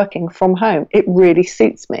like working from home. It really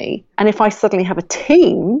suits me. And if I suddenly have a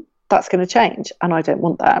team, that's going to change, and I don't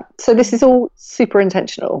want that. So this is all super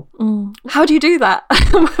intentional. How do you do that?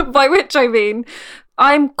 By which I mean,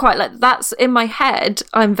 I'm quite like, that's in my head.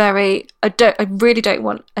 I really don't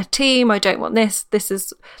want a team. I don't want this.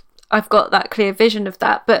 I've got that clear vision of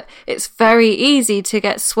that, but it's very easy to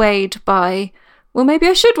get swayed by, well, maybe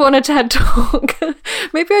I should want a TED talk.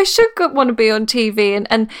 Maybe I should want to be on TV.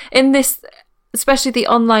 And in this, especially the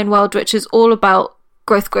online world, which is all about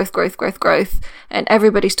growth, and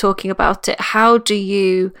everybody's talking about it. How do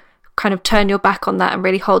you kind of turn your back on that and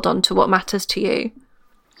really hold on to what matters to you?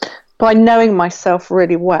 By knowing myself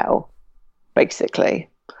really well, basically.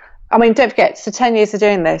 I mean, don't forget, so 10 years of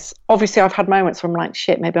doing this, obviously I've had moments where I'm like,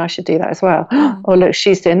 shit, maybe I should do that as well. Oh, look,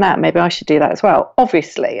 she's doing that. Maybe I should do that as well.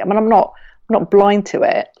 Obviously. I mean, I'm not blind to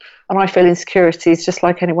it. And I feel insecurities just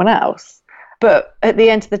like anyone else. But at the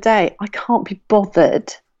end of the day, I can't be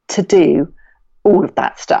bothered to do all of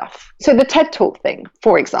that stuff. So the TED Talk thing,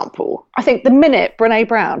 for example, I think the minute Brené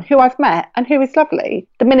Brown, who I've met and who is lovely,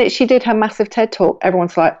 the minute she did her massive TED Talk,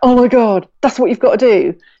 everyone's like, oh my God, that's what you've got to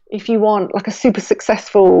do if you want like a super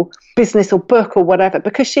successful business or book or whatever,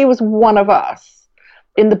 because she was one of us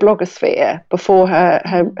in the blogosphere before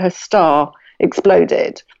her star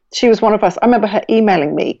exploded. She was one of us. I remember her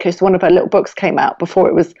emailing me because one of her little books came out before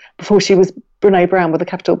she was Brené Brown with a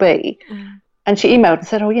capital B. And she emailed and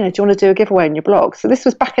said, do you want to do a giveaway in your blog? So this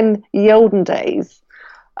was back in the olden days.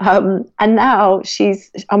 And now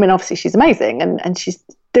obviously she's amazing and she's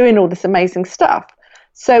doing all this amazing stuff.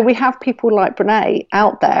 So we have people like Brené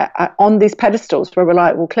out there on these pedestals where we're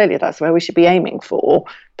like, well, clearly that's where we should be aiming for,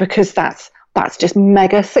 because that's just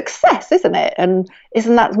mega success, isn't it? And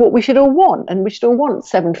isn't that what we should all want? And we should all want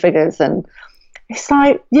 7 figures. And it's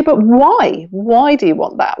like, yeah, but why? Why do you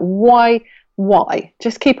want that? Why?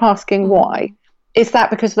 Just keep asking why. Is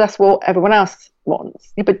that because that's what everyone else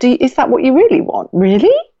wants? Yeah, but is that what you really want?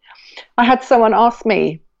 Really? I had someone ask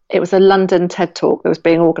me, it was a London TED Talk that was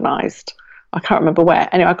being organised. I can't remember where.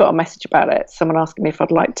 Anyway, I got a message about it. Someone asking me if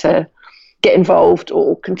I'd like to get involved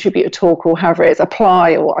or contribute a talk or however it is,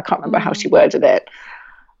 apply, or I can't remember how she worded it.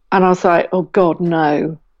 And I was like, oh God,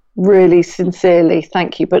 no. Really, sincerely,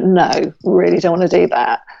 thank you, but no, really don't want to do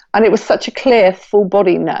that. And it was such a clear, full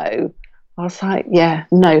body no. I was like, yeah,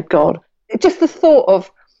 no, God. Just the thought of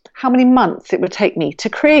how many months it would take me to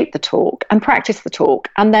create the talk and practice the talk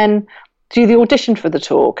and then do the audition for the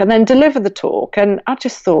talk and then deliver the talk. And I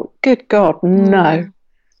just thought, good God,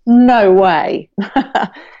 no way.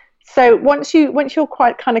 So once you're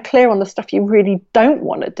quite kind of clear on the stuff you really don't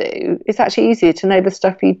want to do, it's actually easier to know the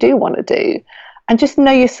stuff you do want to do. And just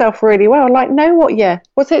know yourself really well. Like, know what,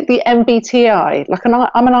 was it the MBTI? Like,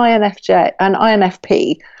 I'm an INFJ, an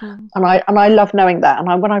INFP, and I love knowing that.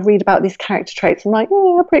 And when I read about these character traits, I'm like,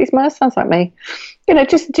 pretty smart, sounds like me. You know,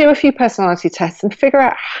 just do a few personality tests and figure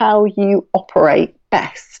out how you operate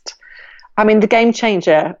best. I mean, the game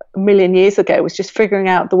changer a million years ago was just figuring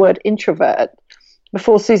out the word introvert.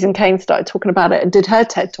 Before Susan Cain started talking about it and did her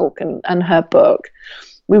TED talk and her book,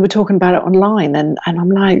 we were talking about it online, and I'm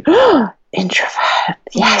like, introvert,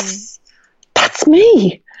 yes, that's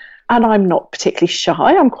me. And I'm not particularly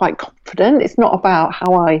shy. I'm quite confident. It's not about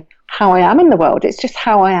how I am in the world. It's just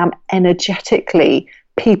how I am energetically.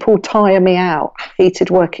 People tire me out. I hated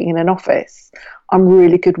working in an office. I'm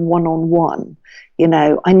really good one-on-one. You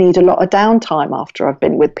know, I need a lot of downtime after I've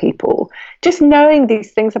been with people. Just knowing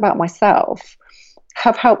these things about myself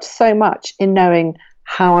have helped so much in knowing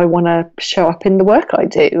how I want to show up in the work I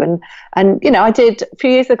do. And you know, a few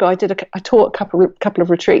years ago, I taught a couple of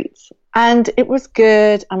retreats, and it was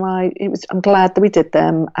good. And I'm glad that we did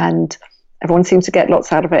them, and everyone seemed to get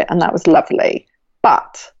lots out of it, and that was lovely.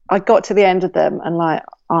 But I got to the end of them and like,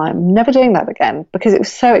 I'm never doing that again because it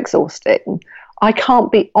was so exhausting. I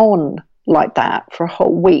can't be on like that for a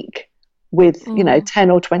whole week with,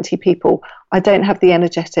 10 or 20 people. I don't have the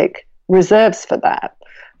energetic reserves for that.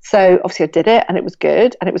 So obviously I did it and it was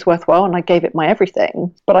good and it was worthwhile and I gave it my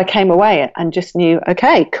everything, but I came away and just knew,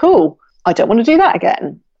 okay, cool, I don't want to do that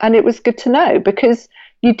again. And it was good to know, because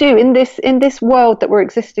you do in this world that we're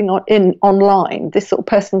existing in online, this sort of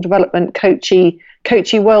personal development coachy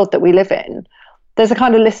world that we live in, there's a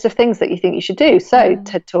kind of list of things that you think you should do. So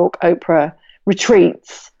TED Talk, Oprah,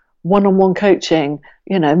 retreats, one-on-one coaching,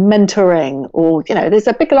 mentoring, or, there's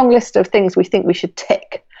a big long list of things we think we should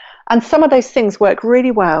tick. And some of those things work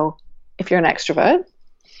really well if you're an extrovert.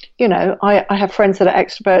 I have friends that are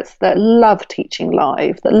extroverts that love teaching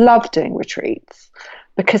live, that love doing retreats,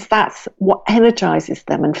 because that's what energizes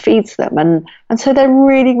them and feeds them. And so they're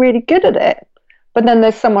really, really good at it. But then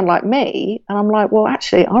there's someone like me, and I'm like, well,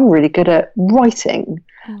 actually, I'm really good at writing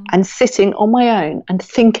and sitting on my own and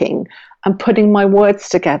thinking and putting my words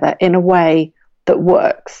together in a way that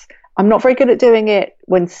works. I'm not very good at doing it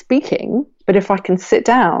when speaking, but if I can sit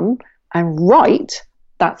down and write,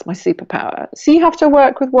 that's my superpower. So you have to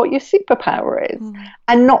work with what your superpower is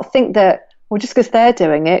and not think that, well, just because they're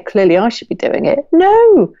doing it, clearly I should be doing it.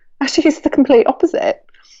 No, actually it's the complete opposite.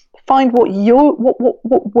 Find what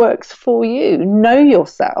works for you. Know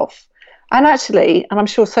yourself. And actually, and I'm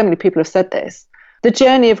sure so many people have said this, the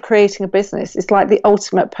journey of creating a business is like the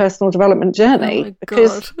ultimate personal development journey. Oh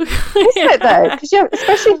because isn't it though? Because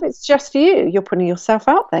especially if it's just you, you're putting yourself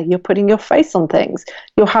out there, you're putting your face on things,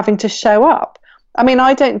 you're having to show up. I mean,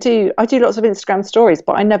 I do lots of Instagram stories,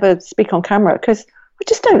 but I never speak on camera because I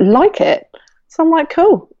just don't like it. So I'm like,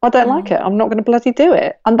 cool, I don't like it. I'm not going to bloody do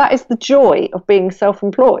it. And that is the joy of being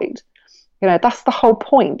self-employed. That's the whole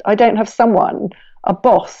point. I don't have someone, a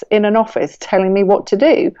boss in an office telling me what to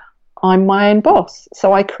do. I'm my own boss.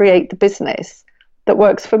 So I create the business that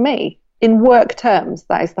works for me. In work terms,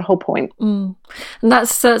 that is the whole point. And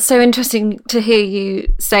that's so interesting to hear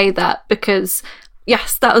you say that, because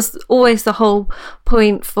yes, that was always the whole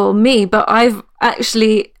point for me. But I've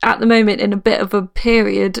actually at the moment in a bit of a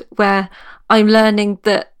period where I'm learning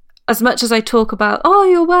that as much as I talk about,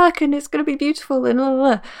 your work and it's going to be beautiful and blah, blah,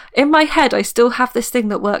 blah, in my head, I still have this thing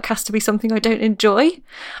that work has to be something I don't enjoy.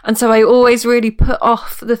 And so I always really put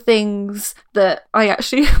off the things that I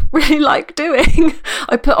actually really like doing.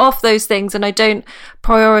 I put off those things and I don't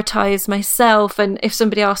prioritize myself. And if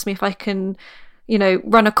somebody asks me if I can,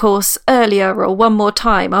 run a course earlier or one more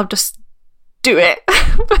time, I'll just do it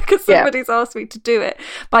because somebody's asked me to do it.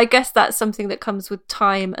 But I guess that's something that comes with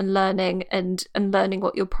time and learning and learning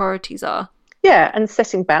what your priorities are. Yeah, and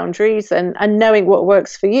setting boundaries and knowing what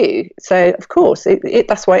works for you. So, of course,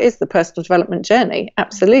 that's why it is the personal development journey.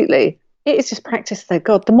 Absolutely. It is just practice, though.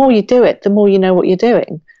 God, the more you do it, the more you know what you're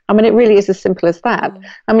doing. I mean, it really is as simple as that.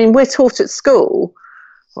 I mean, we're taught at school,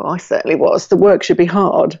 well, I certainly was, the work should be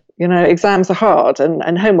hard. Exams are hard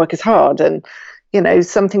and homework is hard and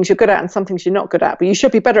some things you're good at and some things you're not good at, but you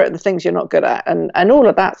should be better at the things you're not good at and all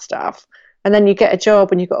of that stuff. And then you get a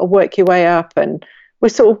job and you've got to work your way up, and we're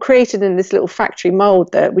sort of created in this little factory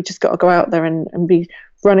mold that we just got to go out there and be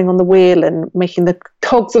running on the wheel and making the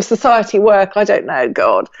cogs of society work. I don't know,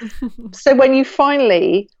 God. So when you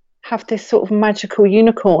finally have this sort of magical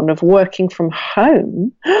unicorn of working from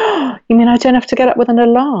home. You mean I don't have to get up with an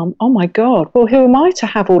alarm? Oh my God. Well, who am I to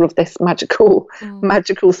have all of this magical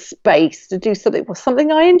space to do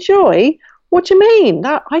something I enjoy? What do you mean?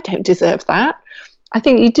 I don't deserve that. I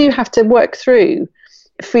think you do have to work through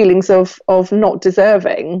feelings of not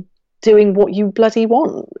deserving doing what you bloody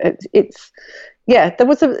want. There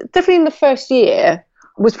was definitely in the first year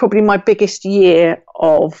was probably my biggest year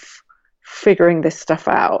of figuring this stuff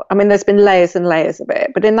out. I mean, there's been layers and layers of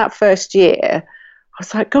it, but in that first year, I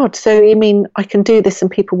was like, God, so you mean I can do this and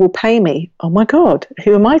people will pay me? Oh my God,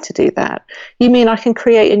 who am I to do that? You mean I can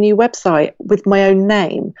create a new website with my own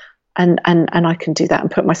name and I can do that and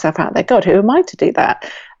put myself out there? God, who am I to do that?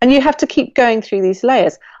 And you have to keep going through these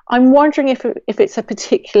layers. I'm wondering if it's a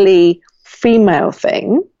particularly female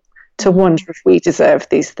thing to wonder if we deserve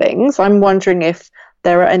these things. I'm wondering if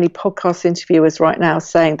there are any podcast interviewers right now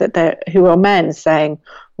saying who are men saying,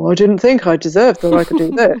 well, I didn't think I deserved that I could do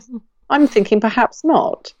this. I'm thinking perhaps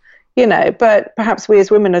not, but perhaps we as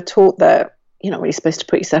women are taught that you're not really supposed to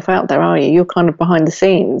put yourself out there, are you? You're kind of behind the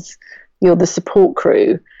scenes. You're the support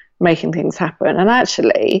crew making things happen. And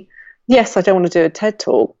actually, yes, I don't want to do a TED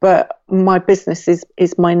talk, but my business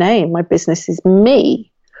is my name. My business is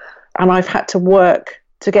me. And I've had to work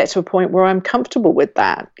to get to a point where I'm comfortable with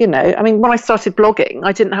that. I mean, when I started blogging,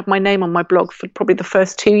 I didn't have my name on my blog for probably the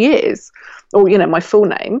first 2 years, or, my full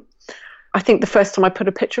name. I think the first time I put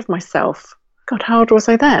a picture of myself, God, how old was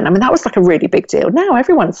I then? I mean, that was like a really big deal. Now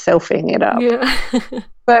everyone's selfieing it up. Yeah.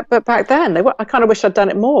 But back then, I kind of wish I'd done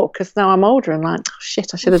it more, because now I'm older and like, oh,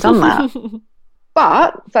 shit, I should have done that.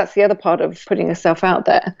 But that's the other part of putting yourself out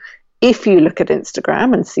there. If you look at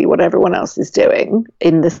Instagram and see what everyone else is doing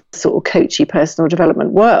in the sort of coachy personal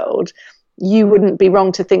development world, you wouldn't be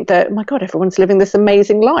wrong to think that, oh my God, everyone's living this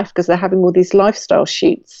amazing life because they're having all these lifestyle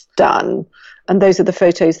shoots done. And those are the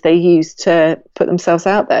photos they use to put themselves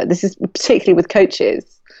out there. This is particularly with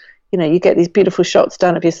coaches. You get these beautiful shots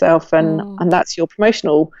done of yourself and that's your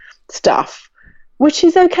promotional stuff, which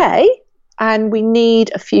is okay. And we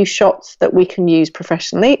need a few shots that we can use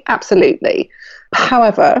professionally. Absolutely.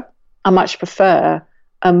 However, I much prefer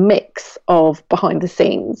a mix of behind the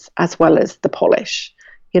scenes as well as the polish.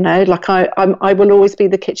 Like I will always be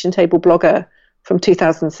the kitchen table blogger from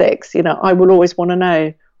 2006. I will always want to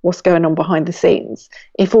know what's going on behind the scenes.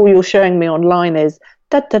 If all you're showing me online is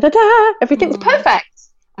da da da da, everything's perfect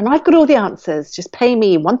and I've got all the answers, just pay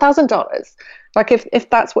me $1,000. Like if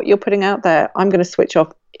that's what you're putting out there, I'm going to switch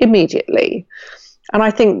off immediately. And I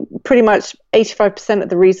think pretty much 85% of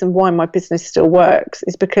the reason why my business still works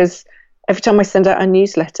is because every time I send out a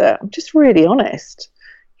newsletter, I'm just really honest.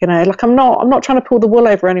 Like I'm not trying to pull the wool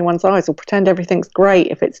over anyone's eyes or pretend everything's great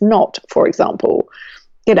if it's not, for example.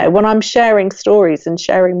 When I'm sharing stories and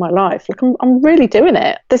sharing my life, like I'm really doing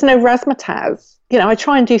it. There's no razzmatazz. I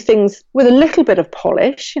try and do things with a little bit of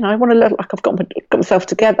polish. I want to look like I've got myself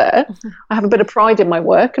together. Mm-hmm. I have a bit of pride in my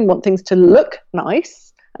work and want things to look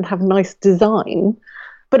nice and have nice design.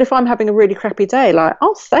 But if I'm having a really crappy day, like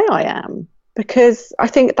I'll say I am, because I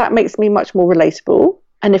think that makes me much more relatable.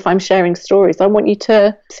 And if I'm sharing stories, I want you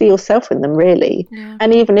to see yourself in them, really. Yeah.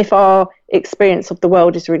 And even if our experience of the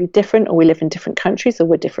world is really different, or we live in different countries, or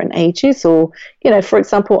we're different ages, or, for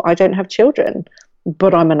example, I don't have children,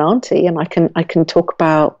 but I'm an auntie, and I can talk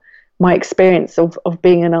about my experience of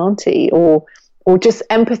being an auntie, or just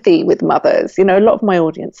empathy with mothers. A lot of my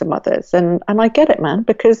audience are mothers, and I get it, man,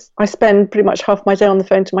 because I spend pretty much half my day on the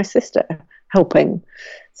phone to my sister helping.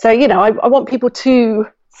 So, I want people to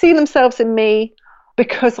see themselves in me,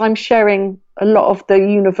 because I'm sharing a lot of the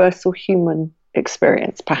universal human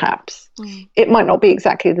experience, perhaps. It might not be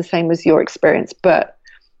exactly the same as your experience, but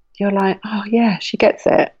you're like, oh yeah, she gets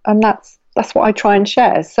it. And that's what I try and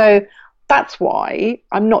share. So that's why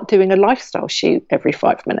I'm not doing a lifestyle shoot every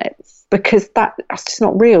 5 minutes, because that's just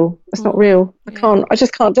not real. It's not real. I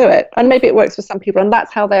just can't do it. And maybe it works for some people, and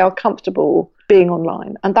that's how they are comfortable being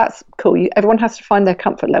online. And that's cool. Everyone has to find their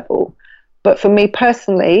comfort level. But for me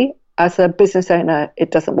personally, as a business owner, it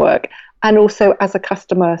doesn't work. And also as a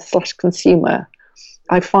customer/consumer,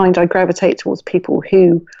 I find I gravitate towards people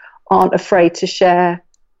who aren't afraid to share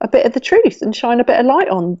a bit of the truth and shine a bit of light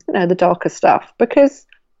on, the darker stuff, because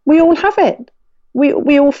we all have it.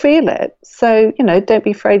 We all feel it. So, don't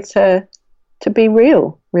be afraid to be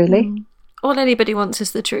real, really. All anybody wants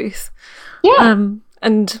is the truth. Yeah.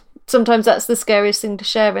 And sometimes that's the scariest thing to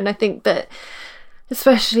share. And I think that,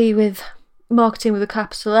 especially with marketing with a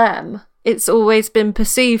capital M, it's always been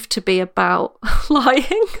perceived to be about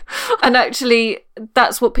lying, and actually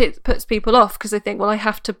that's what puts people off, because they think, well, I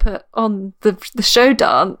have to put on the show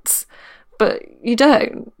dance, but you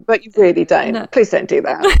don't. But you really don't. No. Please don't do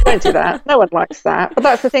that. Don't do that. No one likes that. But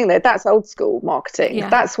that's the thing, though. That's old school marketing. Yeah.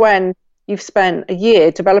 That's when you've spent a year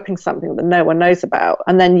developing something that no one knows about,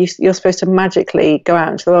 and then you're supposed to magically go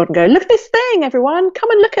out into the world and go, look at this thing, everyone. Come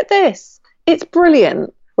and look at this. It's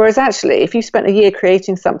brilliant. Whereas actually, if you spent a year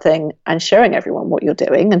creating something and showing everyone what you're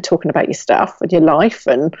doing and talking about your stuff and your life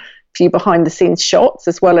and a few behind the scenes shots,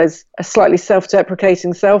 as well as a slightly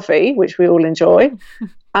self-deprecating selfie, which we all enjoy,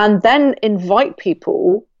 and then invite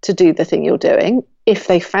people to do the thing you're doing, if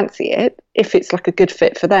they fancy it, if it's like a good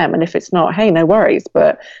fit for them, and if it's not, hey, no worries,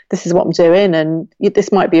 but this is what I'm doing and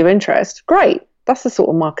this might be of interest. Great. That's the sort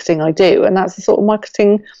of marketing I do, and that's the sort of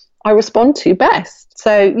marketing I respond to best.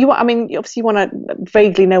 So obviously you want to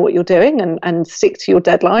vaguely know what you're doing and stick to your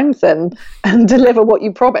deadlines and deliver what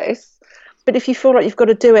you promise. But if you feel like you've got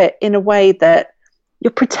to do it in a way that you're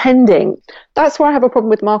pretending, that's where I have a problem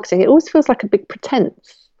with marketing. It always feels like a big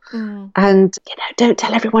pretense. And, don't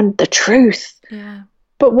tell everyone the truth. Yeah.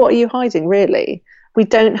 But what are you hiding, really? We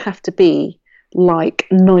don't have to be like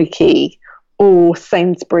Nike or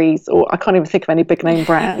Sainsbury's, or I can't even think of any big name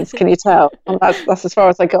brands. Can you tell? That's as far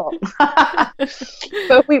as I got.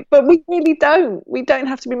 but we really don't. We don't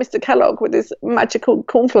have to be Mr. Kellogg with his magical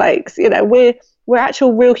cornflakes. We're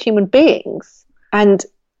actual real human beings. And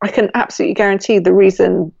I can absolutely guarantee the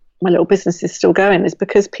reason my little business is still going is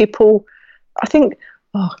because people, I think,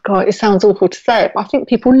 oh God, it sounds awful to say it, but I think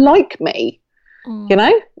people like me.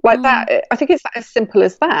 That. I think it's as simple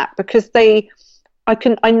as that, because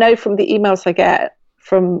I know from the emails I get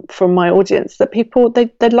from my audience that people they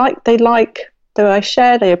like that I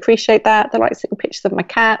share, they appreciate that, they like seeing pictures of my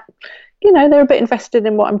cat. They're a bit invested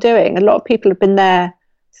in what I'm doing. A lot of people have been there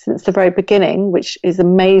since the very beginning, which is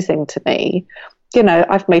amazing to me.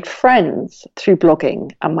 I've made friends through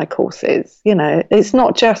blogging and my courses. It's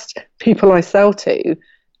not just people I sell to.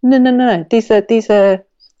 No. These are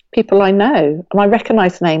people I know, and I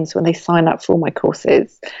recognise names when they sign up for all my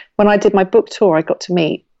courses. When I did my book tour, I got to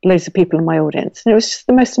meet loads of people in my audience, and it was just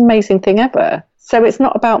the most amazing thing ever. So it's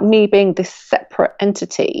not about me being this separate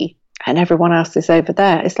entity and everyone else is over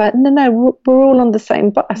there. It's like, no, we're all on the same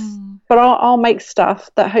bus. But I'll make stuff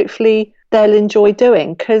that hopefully they'll enjoy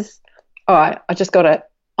doing, because, all right, I just got it.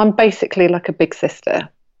 I'm basically like a big sister,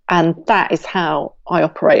 and that is how I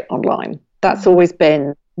operate online. That's always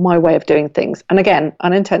been my way of doing things. And again,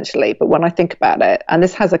 unintentionally, but when I think about it, and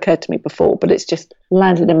this has occurred to me before, but it's just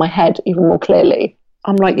landed in my head even more clearly,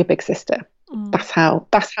 I'm like your big sister. That's how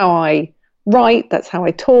I write, that's how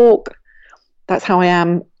I talk, that's how I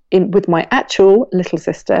am with my actual little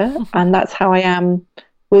sister, and that's how I am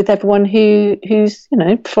with everyone who's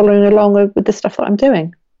following along with the stuff that I'm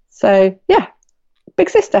doing. So yeah, big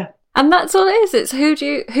sister. And that's all it is. It's who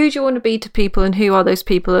do you want to be to people, and who are those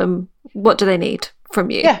people, and what do they need from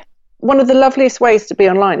you? Yeah. One of the loveliest ways to be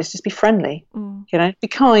online is just be friendly. Be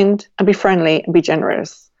kind and be friendly and be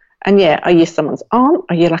generous. And yeah, are you someone's aunt?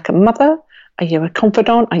 Are you like a mother? Are you a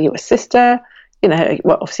confidant? Are you a sister?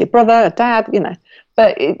 Obviously a brother, a dad,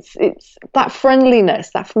 but it's that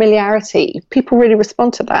friendliness, that familiarity. People really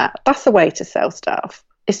respond to that. That's the way to sell stuff,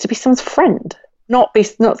 is to be someone's friend, not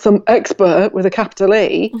some expert with a capital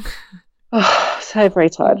E. Oh, so very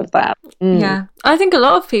tired of that. Yeah, I think a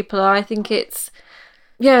lot of people are. I think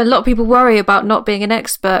a lot of people worry about not being an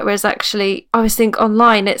expert, whereas actually I always think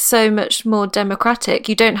online it's so much more democratic.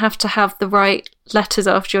 You don't have to have the right letters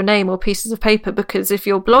after your name or pieces of paper, because if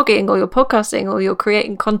you're blogging or you're podcasting or you're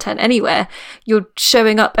creating content anywhere, you're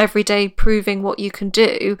showing up every day proving what you can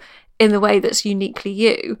do in the way that's uniquely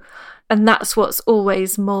you. And that's what's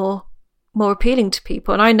always more appealing to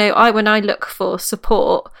people. And I know when I look for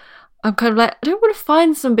support, I'm kind of like, I don't want to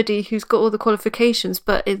find somebody who's got all the qualifications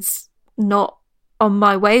but is not on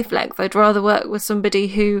my wavelength. I'd rather work with somebody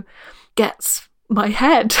who gets my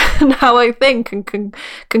head and how I think, and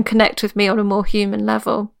can connect with me on a more human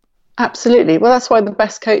level. Absolutely. Well, that's why the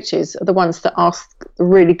best coaches are the ones that ask the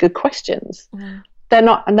really good questions. They're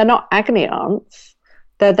not agony aunts.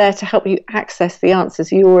 They're there to help you access the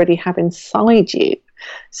answers you already have inside you.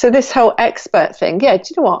 So this whole expert thing, do you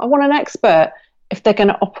know what? I want an expert if they're going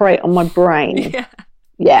to operate on my brain.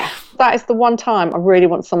 Yeah, that is the one time I really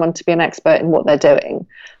want someone to be an expert in what they're doing.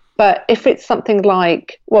 But if it's something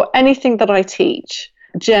like, anything that I teach,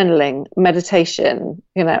 journaling, meditation,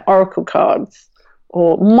 oracle cards,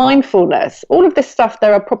 or mindfulness, all of this stuff,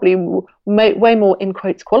 there are probably way more, in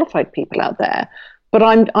quotes, qualified people out there. But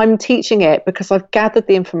I'm teaching it because I've gathered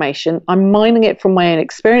the information, I'm mining it from my own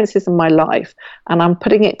experiences in my life, and I'm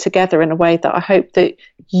putting it together in a way that I hope that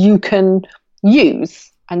you can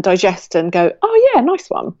use and digest and go, oh yeah, nice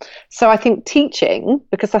one. So I think teaching,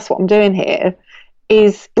 because that's what I'm doing here,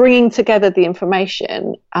 is bringing together the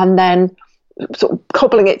information and then sort of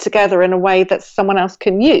cobbling it together in a way that someone else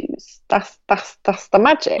can use. That's the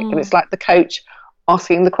magic. And it's like the coach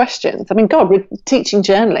asking the questions. I mean, God, with teaching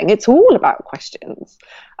journaling, it's all about questions.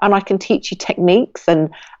 And I can teach you techniques and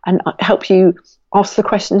help you ask the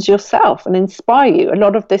questions yourself and inspire you. A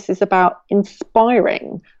lot of this is about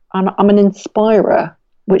inspiring. And I'm an inspirer,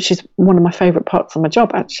 which is one of my favourite parts of my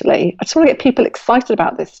job, actually. I just want to get people excited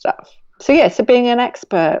about this stuff. So, yeah, so being an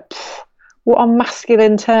expert, what a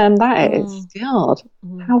masculine term that is. God,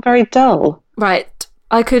 how very dull. Right.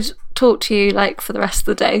 I could talk to you like for the rest of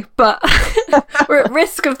the day, but we're at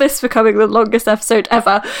risk of this becoming the longest episode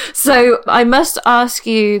ever. So I must ask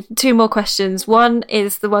you 2 more questions. One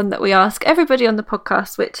is the one that we ask everybody on the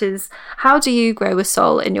podcast, which is, how do you grow with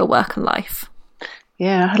soul in your work and life?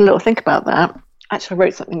 Yeah, I had a little think about that. Actually, I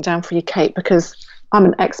wrote something down for you, Kate, because I'm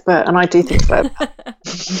an expert and I do things like that.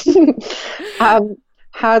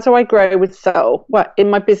 How do I grow with soul? Well, in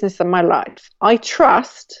my business and my life, I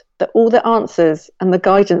trust that all the answers and the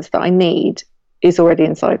guidance that I need is already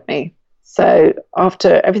inside me. So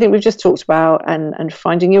after everything we've just talked about and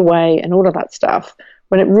finding your way and all of that stuff,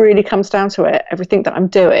 when it really comes down to it, everything that I'm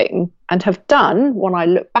doing and have done when I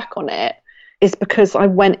look back on it is because I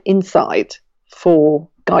went inside for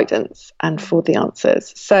guidance and for the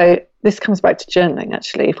answers. So this comes back to journaling,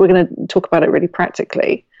 actually. If we're going to talk about it really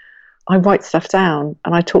practically, I write stuff down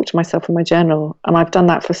and I talk to myself in my journal, and I've done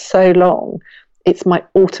that for so long. It's my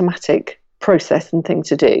automatic process and thing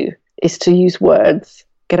to do is to use words,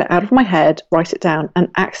 get it out of my head, write it down and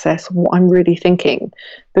access what I'm really thinking,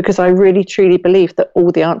 because I really truly believe that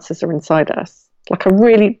all the answers are inside us. Like, I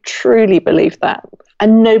really truly believe that,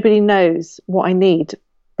 and nobody knows what I need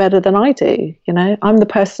better than I do. You know, I'm the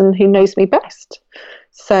person who knows me best.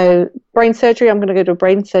 So brain surgery, I'm going to go to a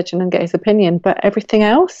brain surgeon and get his opinion, but everything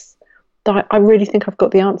else, I really think I've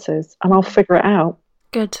got the answers and I'll figure it out.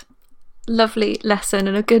 Good. Lovely lesson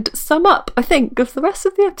and a good sum up, I think, of the rest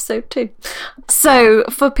of the episode too. So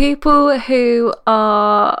for people who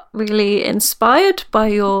are really inspired by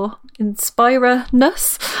your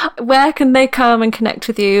inspirerness, where can they come and connect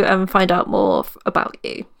with you and find out more about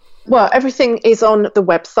you? Well, everything is on the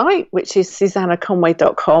website, which is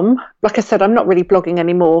susannaconway.com. Like I said, I'm not really blogging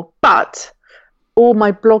anymore, but all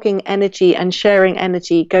my blogging energy and sharing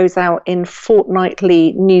energy goes out in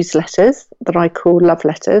fortnightly newsletters that I call love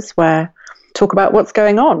letters, where I talk about what's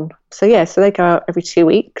going on. So they go out every 2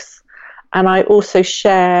 weeks. And I also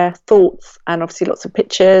share thoughts and obviously lots of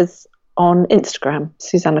pictures on Instagram,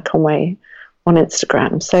 Susanna Conway on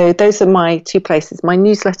Instagram. So those are my 2 places, my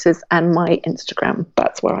newsletters and my Instagram.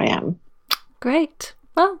 That's where I am. Great.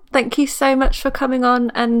 Well, thank you so much for coming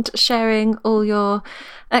on and sharing all your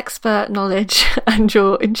expert knowledge and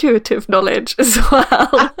your intuitive knowledge as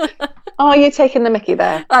well. Oh, you're taking the mickey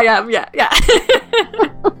there. I am, yeah.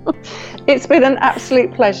 It's been an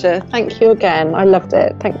absolute pleasure. Thank you again. I loved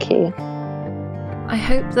it. Thank you. I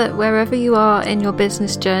hope that wherever you are in your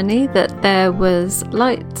business journey, that there was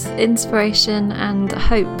light, inspiration and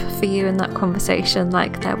hope for you in that conversation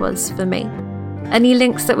like there was for me. Any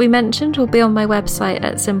links that we mentioned will be on my website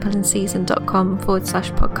at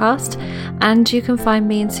simpleandseason.com/podcast, and you can find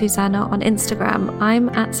me and Susanna on Instagram. I'm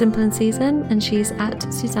at simpleandseason and she's at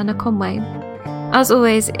Susanna Conway. As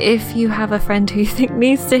always, if you have a friend who you think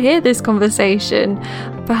needs to hear this conversation,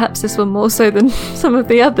 perhaps this one more so than some of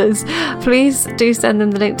the others, please do send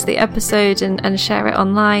them the link to the episode and share it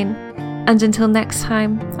online. And until next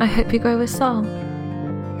time, I hope you grow with soul.